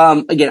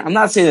 Again, I'm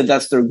not saying that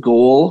that's their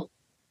goal,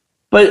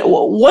 but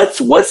what's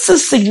the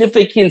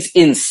significance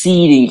in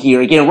seeding here?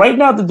 Again, right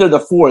now that they're the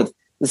 4th,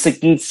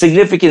 the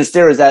significance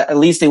there is that at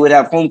least they would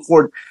have home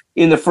court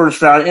in the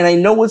first round. And I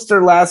know it's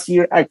their last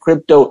year at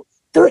Crypto.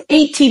 They're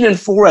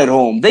 18-4 at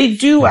home. They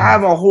do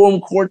have a home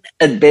court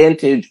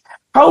advantage.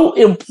 How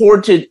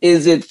important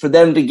is it for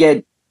them to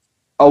get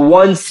a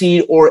 1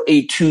 seed or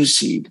a 2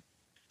 seed?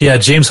 Yeah,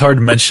 James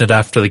Harden mentioned it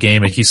after the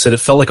game, and he said it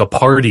felt like a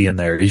party in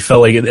there. He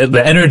felt like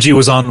the energy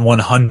was on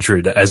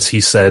 100, as he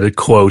said,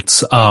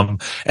 quotes. And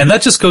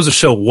that just goes to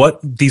show what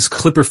these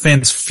Clipper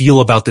fans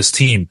feel about this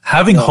team.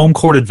 Having home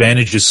court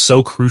advantage is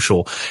so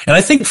crucial. And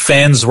I think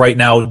fans right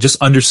now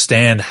just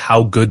understand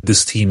how good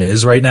this team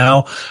is right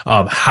now,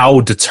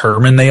 how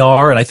determined they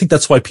are. And I think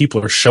that's why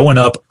people are showing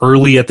up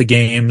early at the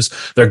games.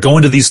 They're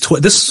going to these,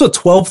 this is a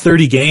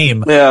 12:30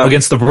 game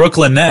against the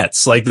Brooklyn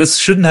Nets. Like, this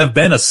shouldn't have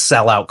been a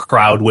sellout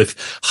crowd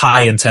with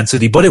high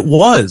intensity, but it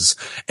was.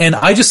 And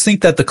I just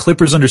think that the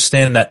Clippers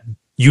understand that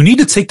you need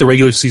to take the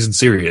regular season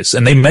serious.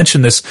 And they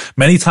mentioned this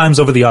many times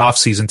over the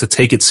offseason to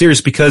take it serious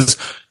because,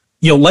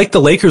 like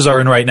the Lakers are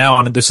in right now,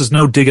 and this is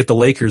no dig at the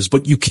Lakers,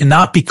 but you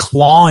cannot be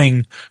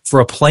clawing for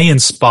a play-in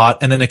spot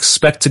and then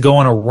expect to go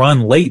on a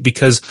run late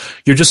because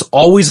you're just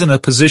always in a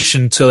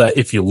position to,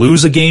 if you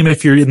lose a game,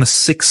 if you're in the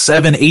 6,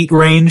 7, 8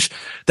 range,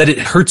 that it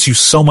hurts you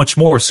so much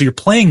more. So you're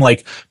playing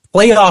like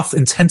playoff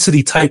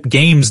intensity type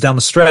games down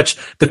the stretch.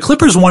 The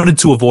Clippers wanted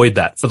to avoid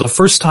that for the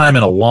first time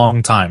in a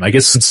long time, I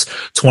guess since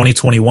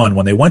 2021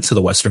 when they went to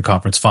the Western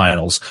Conference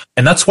Finals.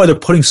 And that's why they're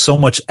putting so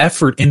much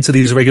effort into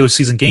these regular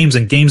season games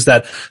and games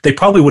that they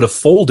probably would have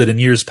folded in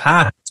years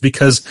past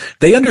because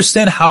they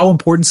understand how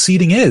important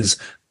seeding is.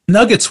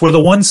 Nuggets were the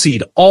 1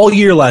 seed all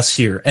year last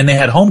year, and they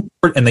had home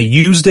court, and they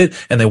used it,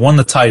 and they won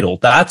the title.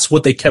 That's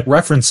what they kept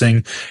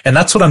referencing, and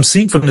that's what I'm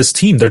seeing from this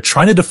team. They're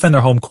trying to defend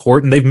their home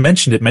court, and they've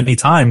mentioned it many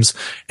times,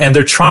 and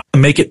they're trying to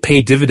make it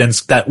pay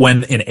dividends that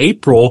when in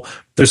April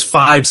there's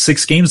 5,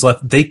 6 games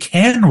left, they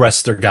can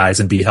rest their guys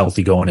and be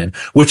healthy going in,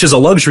 which is a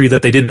luxury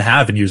that they didn't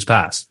have in years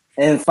past.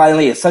 And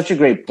finally, it's such a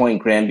great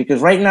point, Grant, because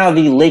right now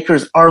the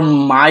Lakers are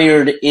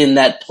mired in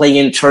that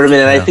play-in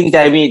tournament. And I think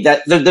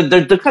that,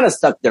 they're kind of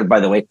stuck there, by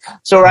the way.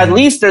 So at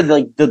least they're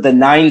the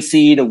 9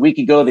 seed. A week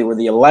ago, they were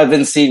the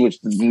 11 seed, which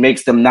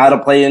makes them not a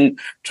play-in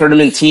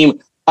tournament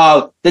team.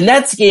 The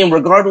Nets game,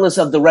 regardless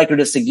of the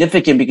record, is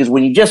significant because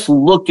when you just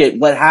look at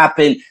what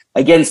happened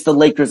against the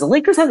Lakers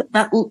had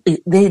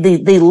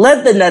they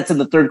led the Nets in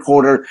the third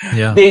quarter.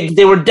 Yeah.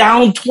 They were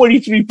down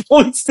 23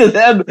 points to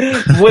them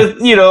with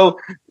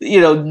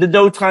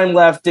no time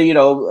left.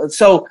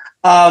 So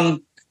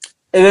and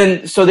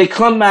then so they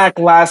come back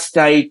last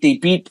night. They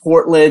beat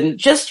Portland.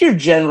 Just your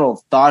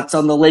general thoughts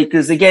on the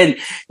Lakers. Again,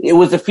 it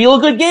was a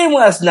feel-good game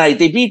last night.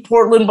 They beat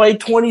Portland by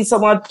 20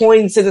 some odd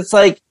points, and it's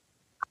like,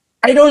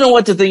 I don't know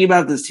what to think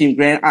about this team,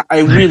 Grant. I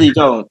really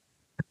don't.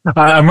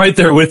 I'm right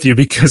there with you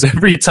because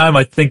every time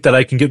I think that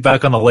I can get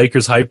back on the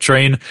Lakers hype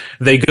train,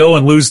 they go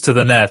and lose to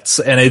the Nets,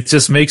 and it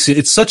just makes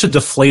it's such a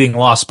deflating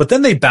loss. But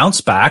then they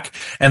bounce back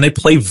and they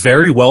play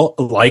very well,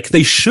 like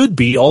they should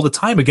be all the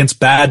time against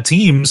bad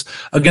teams,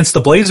 against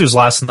the Blazers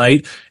last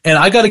night. And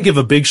I got to give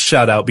a big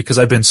shout out because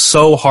I've been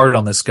so hard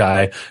on this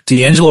guy,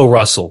 D'Angelo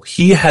Russell.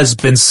 He has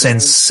been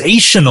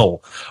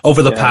sensational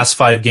over the past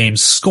 5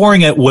 games,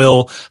 scoring at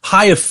will,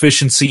 high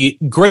efficiency,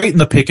 great in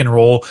the pick and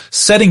roll,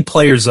 setting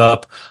players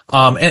up.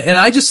 And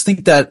I just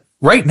think that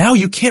right now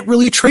you can't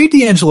really trade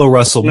D'Angelo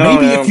Russell.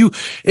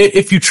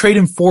 If you trade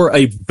him for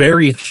a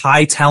very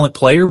high talent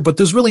player, but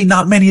there's really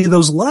not many of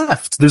those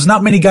left. There's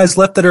not many guys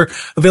left that are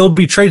available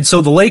to be traded.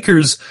 So the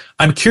Lakers,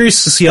 I'm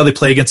curious to see how they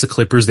play against the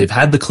Clippers. They've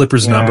had the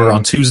Clippers number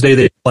on Tuesday.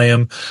 They play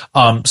them.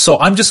 So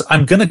I'm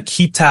going to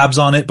keep tabs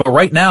on it. But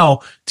right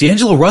now,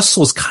 D'Angelo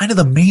Russell is kind of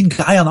the main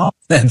guy on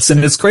offense.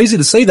 And it's crazy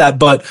to say that,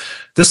 but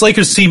this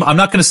Lakers team, I'm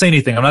not going to say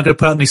anything. I'm not going to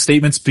put out any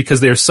statements because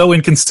they are so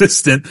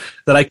inconsistent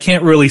that I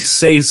can't really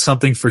say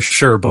something for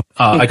sure. But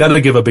I got to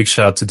give a big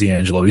shout out to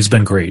D'Angelo. He's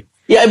been great.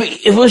 Yeah, I mean,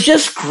 it was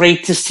just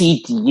great to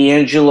see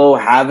D'Angelo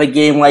have a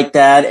game like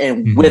that,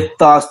 and with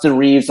Austin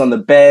Reeves on the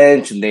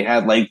bench, and they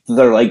had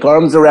their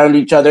arms around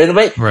each other. And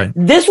right.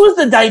 This was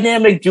the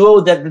dynamic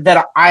duo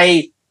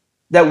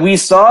that we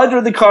saw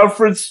during the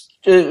conference.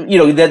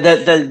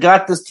 That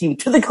got this team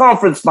to the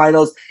conference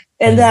finals,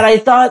 and that I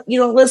thought,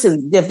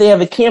 listen, if they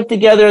have a camp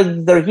together,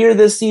 they're here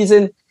this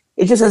season.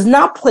 It just has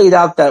not played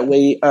out that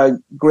way,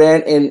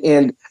 Grant,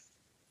 and.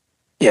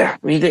 Yeah,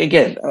 I mean,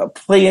 again, a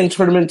play-in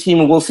tournament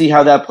team, and we'll see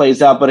how that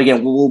plays out. But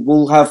again,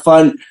 we'll have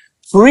fun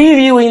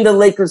previewing the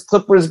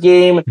Lakers-Clippers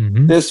game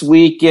this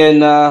week, and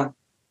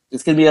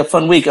it's going to be a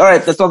fun week. All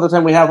right, that's all the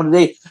time we have for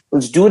today.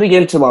 Let's do it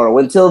again tomorrow.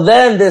 Until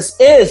then, this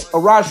is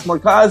Arash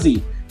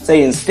Markazi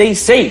saying stay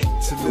safe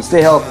and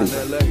stay healthy.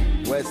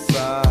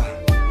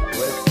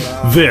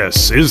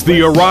 This is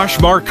the Arash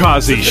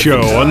Markazi Show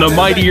on the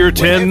Mightier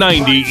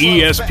 1090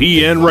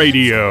 ESPN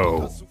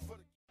Radio.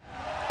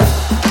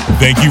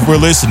 Thank you for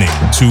listening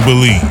to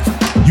Believe.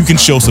 You can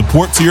show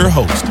support to your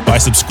host by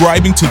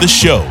subscribing to the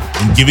show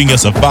and giving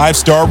us a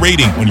 5-star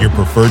rating on your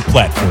preferred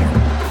platform.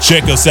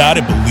 Check us out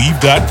at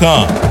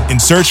Believe.com and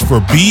search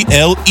for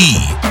BLEAV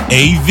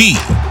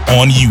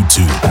on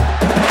YouTube.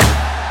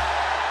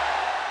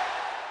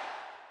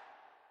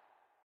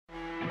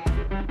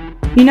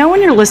 You know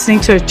when you're listening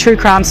to a true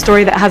crime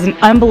story that has an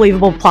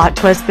unbelievable plot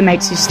twist that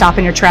makes you stop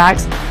in your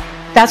tracks?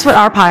 That's what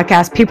our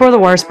podcast, People Are the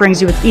Worst,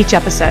 brings you with each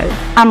episode.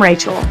 I'm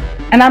Rachel.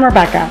 And I'm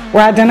Rebecca. We're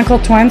identical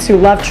twins who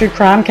love true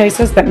crime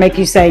cases that make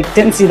you say,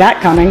 didn't see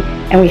that coming,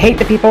 and we hate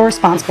the people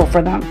responsible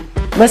for them.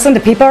 Listen to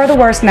People Are the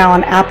Worst now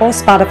on Apple,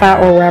 Spotify,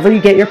 or wherever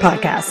you get your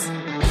podcasts.